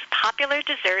 The most popular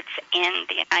desserts in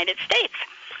the United States.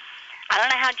 I don't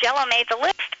know how Jell-O made the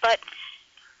list, but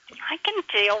I can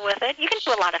deal with it. You can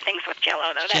do a lot of things with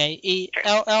Jell-O, though.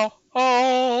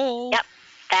 Jelloo. Yep,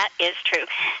 that is true.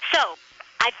 So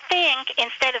I think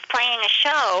instead of playing a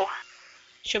show,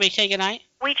 should we say goodnight?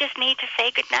 we just need to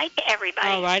say goodnight to everybody.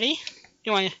 Alrighty.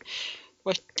 You want to?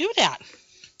 Let's do that.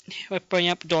 Let's bring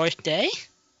up Doris Day.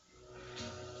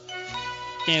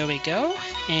 There we go.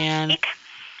 And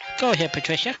go ahead,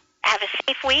 Patricia. Have a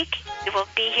safe week. We will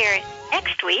be here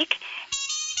next week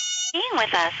being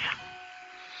with us.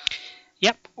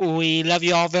 Yep, we love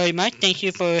you all very much. Thank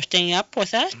you for staying up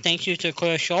with us. Thank you to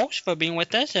Claire Schultz for being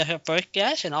with us as her first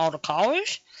guest and all the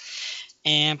callers.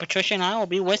 And Patricia and I will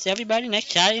be with everybody next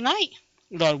Saturday night.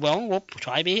 Lord willing, we'll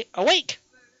try to be awake.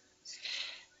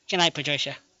 Good night,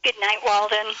 Patricia. Good night,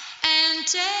 Walden. And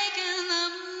taking the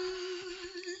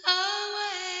moon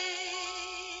away,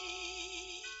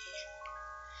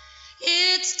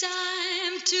 it's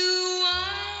time to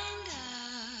wind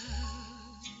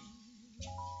up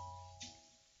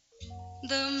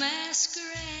the masquerade.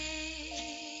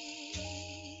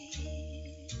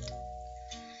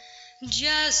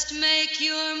 Just make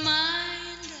your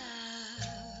mind up.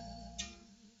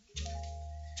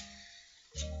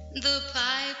 The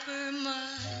piper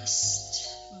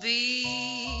must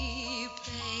be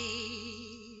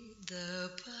paid. The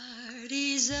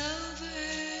party's over.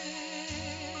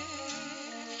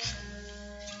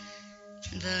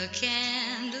 The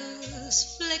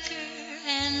candles flicker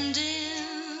and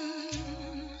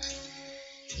dim.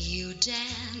 You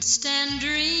danced and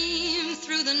dreamed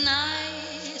through the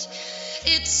night.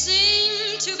 It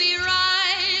seemed to be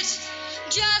right,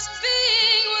 just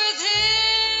being with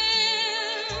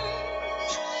him.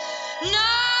 Now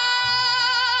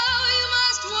you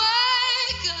must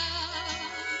wake up.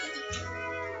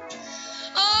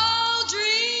 All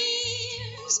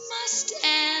dreams must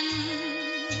end.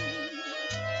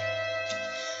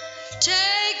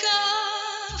 Take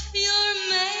off your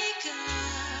makeup.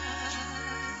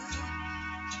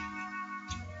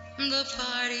 The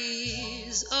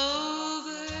party's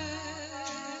over.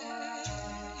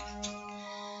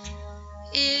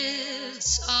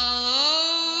 It's all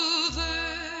over,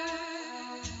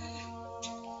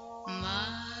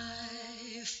 my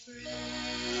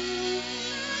friend.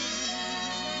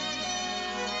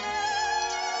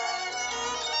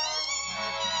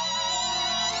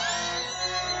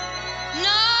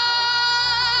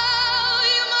 Now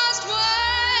you must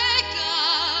wake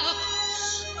up.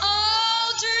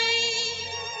 All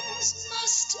dreams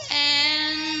must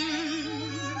end.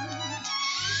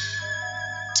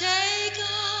 Take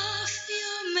off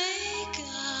your makeup.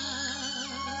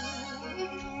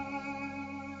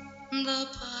 The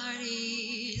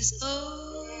party's over.